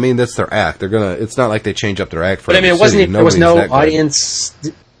 Well, yeah, I mean that's their act. It's not like they change up their act for. But I mean, there was no audience.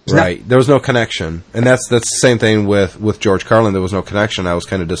 Right, there was no connection, and that's the same thing with George Carlin. There was no connection. I was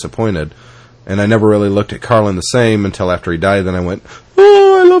kind of disappointed, and I never really looked at Carlin the same until after he died. Then I went,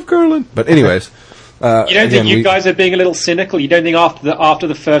 "Oh, I love Carlin." But anyways, you don't think you guys are being a little cynical? You don't think after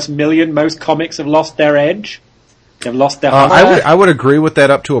the first million, most comics have lost their edge? They've lost their. I would agree with that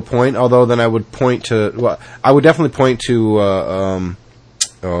up to a point. Although then I would point to. Well, I would definitely point to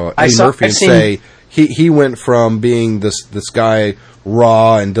Eddie Murphy and say he went from being this guy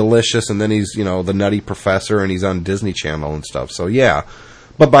raw and delicious, and then he's the Nutty Professor, and he's on Disney Channel and stuff. So yeah,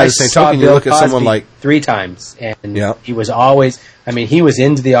 but by the same token, you look at someone like 3 times, and he was always. I mean, he was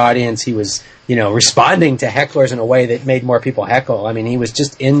into the audience. He was responding to hecklers in a way that made more people heckle. I mean, he was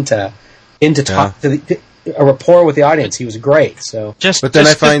just into talk to a rapport with the audience. He was great. So, but then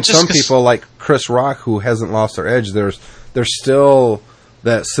I find some people like Chris Rock who hasn't lost their edge. There's still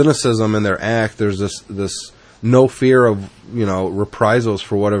that cynicism in their act. There's this no fear of reprisals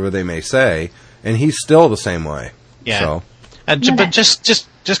for whatever they may say, and he's still the same way. Yeah. So. But just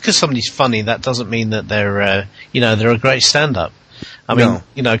because somebody's funny, that doesn't mean that they're a great stand-up. I mean,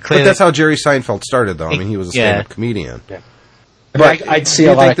 clearly. But that's how Jerry Seinfeld started, though. I mean, he was a stand-up comedian. Yeah. But I'd see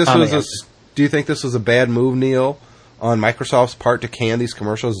a lot of comments. Do you think this was a bad move, Neil, on Microsoft's part to can these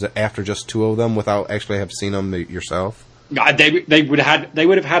commercials after just 2 of them without actually have seen them yourself? They would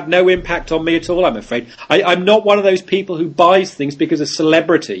have had no impact on me at all, I'm afraid. I'm not one of those people who buys things because a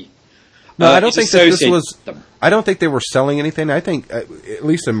celebrity. No, I don't think that this was. I don't think they were selling anything. I think, at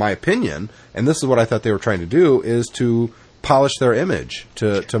least in my opinion, and this is what I thought they were trying to do, is to polish their image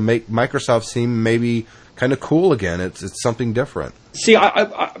to make Microsoft seem maybe kind of cool again. It's something different. See,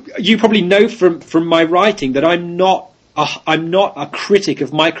 you probably know from my writing that I'm not a critic of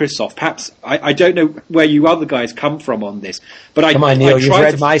Microsoft. Perhaps I don't know where you other guys come from on this, but come on, Neil, you've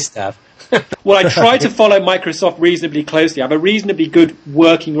read my stuff. Well, I try to follow Microsoft reasonably closely. I have a reasonably good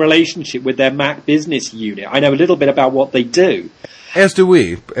working relationship with their Mac business unit. I know a little bit about what they do. As do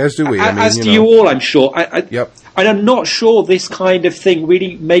we. As do you all, I'm sure. Yep. And I'm not sure this kind of thing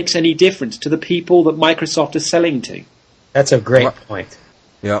really makes any difference to the people that Microsoft is selling to. That's a great point.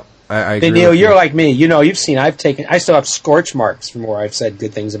 Yep. I agree. Neil, you're like me. You've seen. I still have scorch marks from where I've said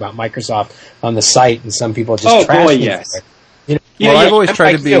good things about Microsoft on the site, and some people just trash me. Yes. I've always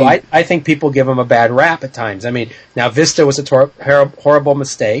tried to be. I think people give them a bad rap at times. I mean, now Vista was a horrible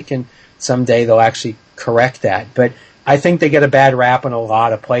mistake, and someday they'll actually correct that. But I think they get a bad rap in a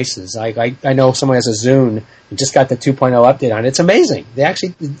lot of places. I know someone has a Zune and just got the 2.0 update on it. It's amazing.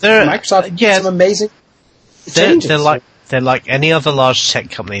 Microsoft did some amazing changes. They're like any other large tech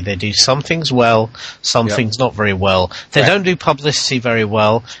company. They do some things well, some things not very well. They don't do publicity very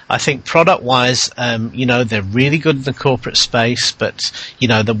well. I think product-wise, they're really good in the corporate space, but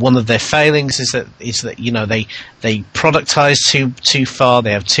one of their failings is that they productize too far.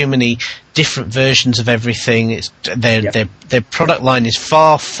 They have too many different versions of everything. Their product line is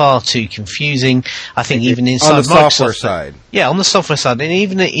far too confusing. I think even inside on the Microsoft, software side. Yeah, on the software side, and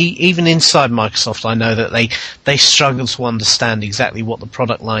even inside Microsoft, I know that they struggle to understand exactly what the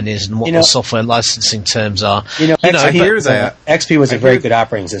product line is and what the software licensing terms are. I hear that XP was a very good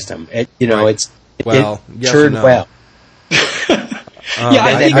operating system. It churned well.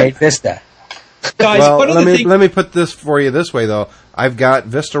 They made Vista. Guys, well, let me put this for you this way though. I've got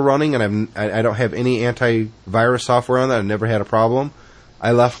Vista running, and I don't have any antivirus software on that. I've never had a problem.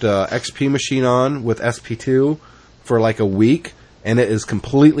 I left a XP machine on with SP2 for like a week, and it is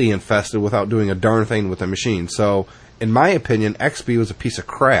completely infested without doing a darn thing with the machine. So, in my opinion, XP was a piece of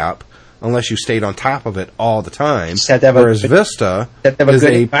crap unless you stayed on top of it all the time. Whereas Vista is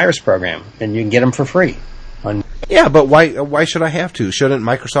a good virus program, and you can get them for free. Yeah, but why should I have to? Shouldn't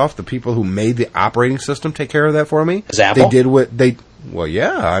Microsoft, the people who made the operating system, take care of that for me? Is Apple? They did what they... Well,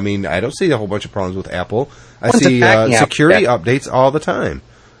 yeah. I mean, I don't see a whole bunch of problems with Apple. I When's see it backing security Apple? updates all the time.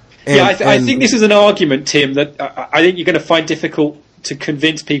 And, Yeah, I think this is an argument, Tim, that I think you're going to find difficult to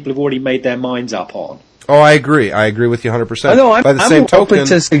convince people who've already made their minds up on. Oh, I agree. I agree with you 100%. No, I'm By the same open token,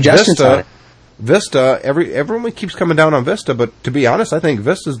 to suggestions on it. Vista, everyone keeps coming down on Vista, but to be honest, I think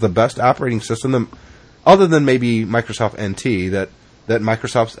Vista is the best operating system, other than maybe Microsoft NT, that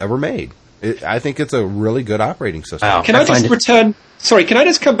Microsoft's ever made. I think it's a really good operating system. Wow. Can I just return... Sorry, can I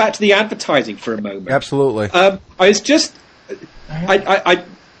just come back to the advertising for a moment? Absolutely. I was just...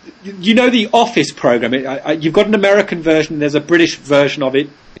 you know the Office program. You've got an American version. There's a British version of it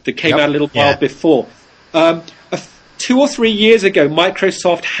that came out a little while before. 2 or 3 years ago,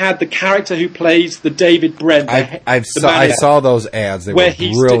 Microsoft had the character who plays the David Brent. I saw those ads. They were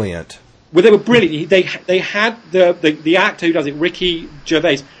brilliant. Well, they were brilliant. They had the actor who does it, Ricky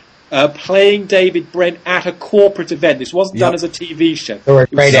Gervais, playing David Brent at a corporate event. This wasn't done as a TV show. They were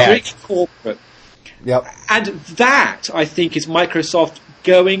it was great ads. strictly corporate. Yep. And that, I think, is Microsoft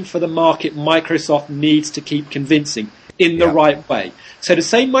going for the market Microsoft needs to keep convincing in the right way. So to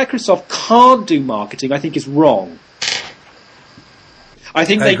say Microsoft can't do marketing, I think is wrong. I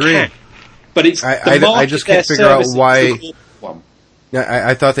think they can. But it's I just can't figure out why... Yeah,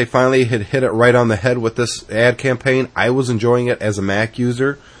 I thought they finally had hit it right on the head with this ad campaign. I was enjoying it as a Mac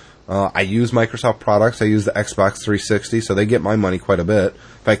user. I use Microsoft products. I use the Xbox 360, so they get my money quite a bit.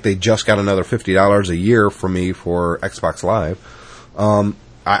 In fact, they just got another $50 a year from me for Xbox Live.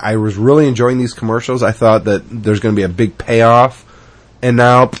 I was really enjoying these commercials. I thought that there's going to be a big payoff, and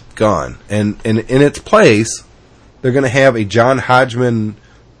now, gone. And in its place, they're going to have a John Hodgman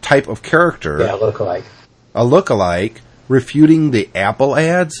type of character. Yeah, lookalike. A lookalike, refuting the Apple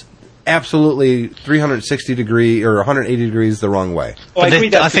ads. Absolutely 360 degree or 180 degrees the wrong way. Oh, I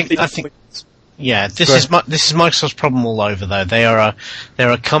agree. I think. Yeah, this is Microsoft's problem all over. Though they're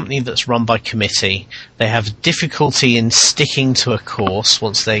a company that's run by committee. They have difficulty in sticking to a course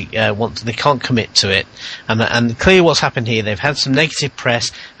once they can't commit to it. And clearly, what's happened here? They've had some negative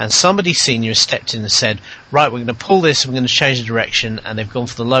press, and somebody senior has stepped in and said, "Right, we're going to pull this. We're going to change the direction." And they've gone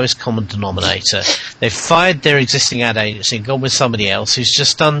for the lowest common denominator. They've fired their existing ad agency and gone with somebody else who's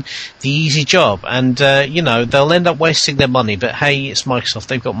just done the easy job. And they'll end up wasting their money. But hey, it's Microsoft.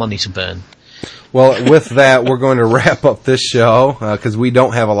 They've got money to burn. Well, with that, we're going to wrap up this show because we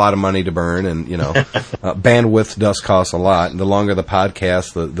don't have a lot of money to burn, and bandwidth does cost a lot. And the longer the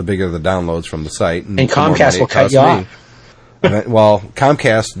podcast, the bigger the downloads from the site. And Comcast will cut you off. Well,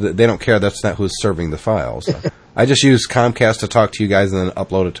 Comcast, they don't care. That's not who's serving the files. I just use Comcast to talk to you guys and then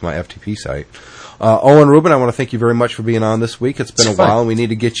upload it to my FTP site. Owen Rubin, I want to thank you very much for being on this week. It's been a while, and we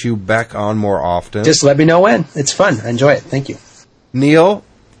need to get you back on more often. Just let me know when. It's fun. I enjoy it. Thank you. Neil,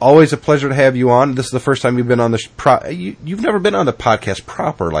 always a pleasure to have you on. This is the first time you've been on the... You've never been on the podcast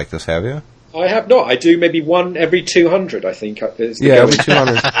proper like this, have you? I have not. I do maybe one every 200, I think. Every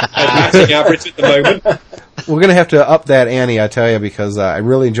 200. Batting average at the moment. We're going to have to up that ante, I tell you, because I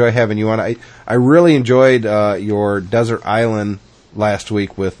really enjoy having you on. I really enjoyed your Desert Island last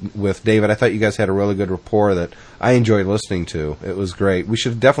week with David. I thought you guys had a really good rapport that I enjoyed listening to. It was great. We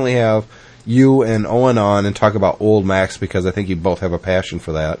should definitely have you and Owen on and talk about old Macs because I think you both have a passion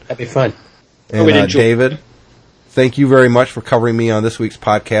for that. That'd be fun. And David, thank you very much for covering me on this week's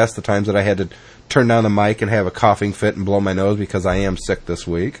podcast, the times that I had to turn down the mic and have a coughing fit and blow my nose because I am sick this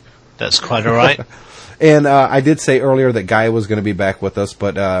week. That's quite all right. And I did say earlier that Guy was going to be back with us,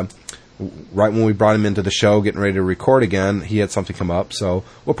 but right when we brought him into the show, getting ready to record again, he had something come up. So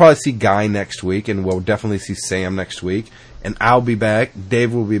we'll probably see Guy next week, and we'll definitely see Sam next week. And I'll be back,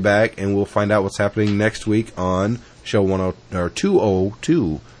 Dave will be back, and we'll find out what's happening next week on show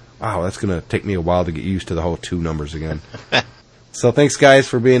 202. Wow, that's going to take me a while to get used to the whole 2 numbers again. So thanks, guys,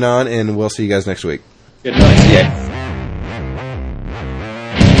 for being on, and we'll see you guys next week. Good night. Yeah.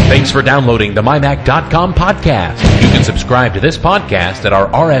 Thanks for downloading the MyMac.com podcast. You can subscribe to this podcast at our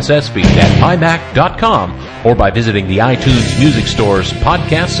RSS feed at MyMac.com or by visiting the iTunes Music Store's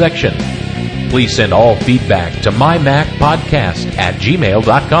podcast section. Please send all feedback to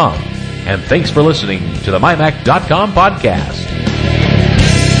MyMacPodcast@gmail.com. And thanks for listening to the MyMac.com podcast.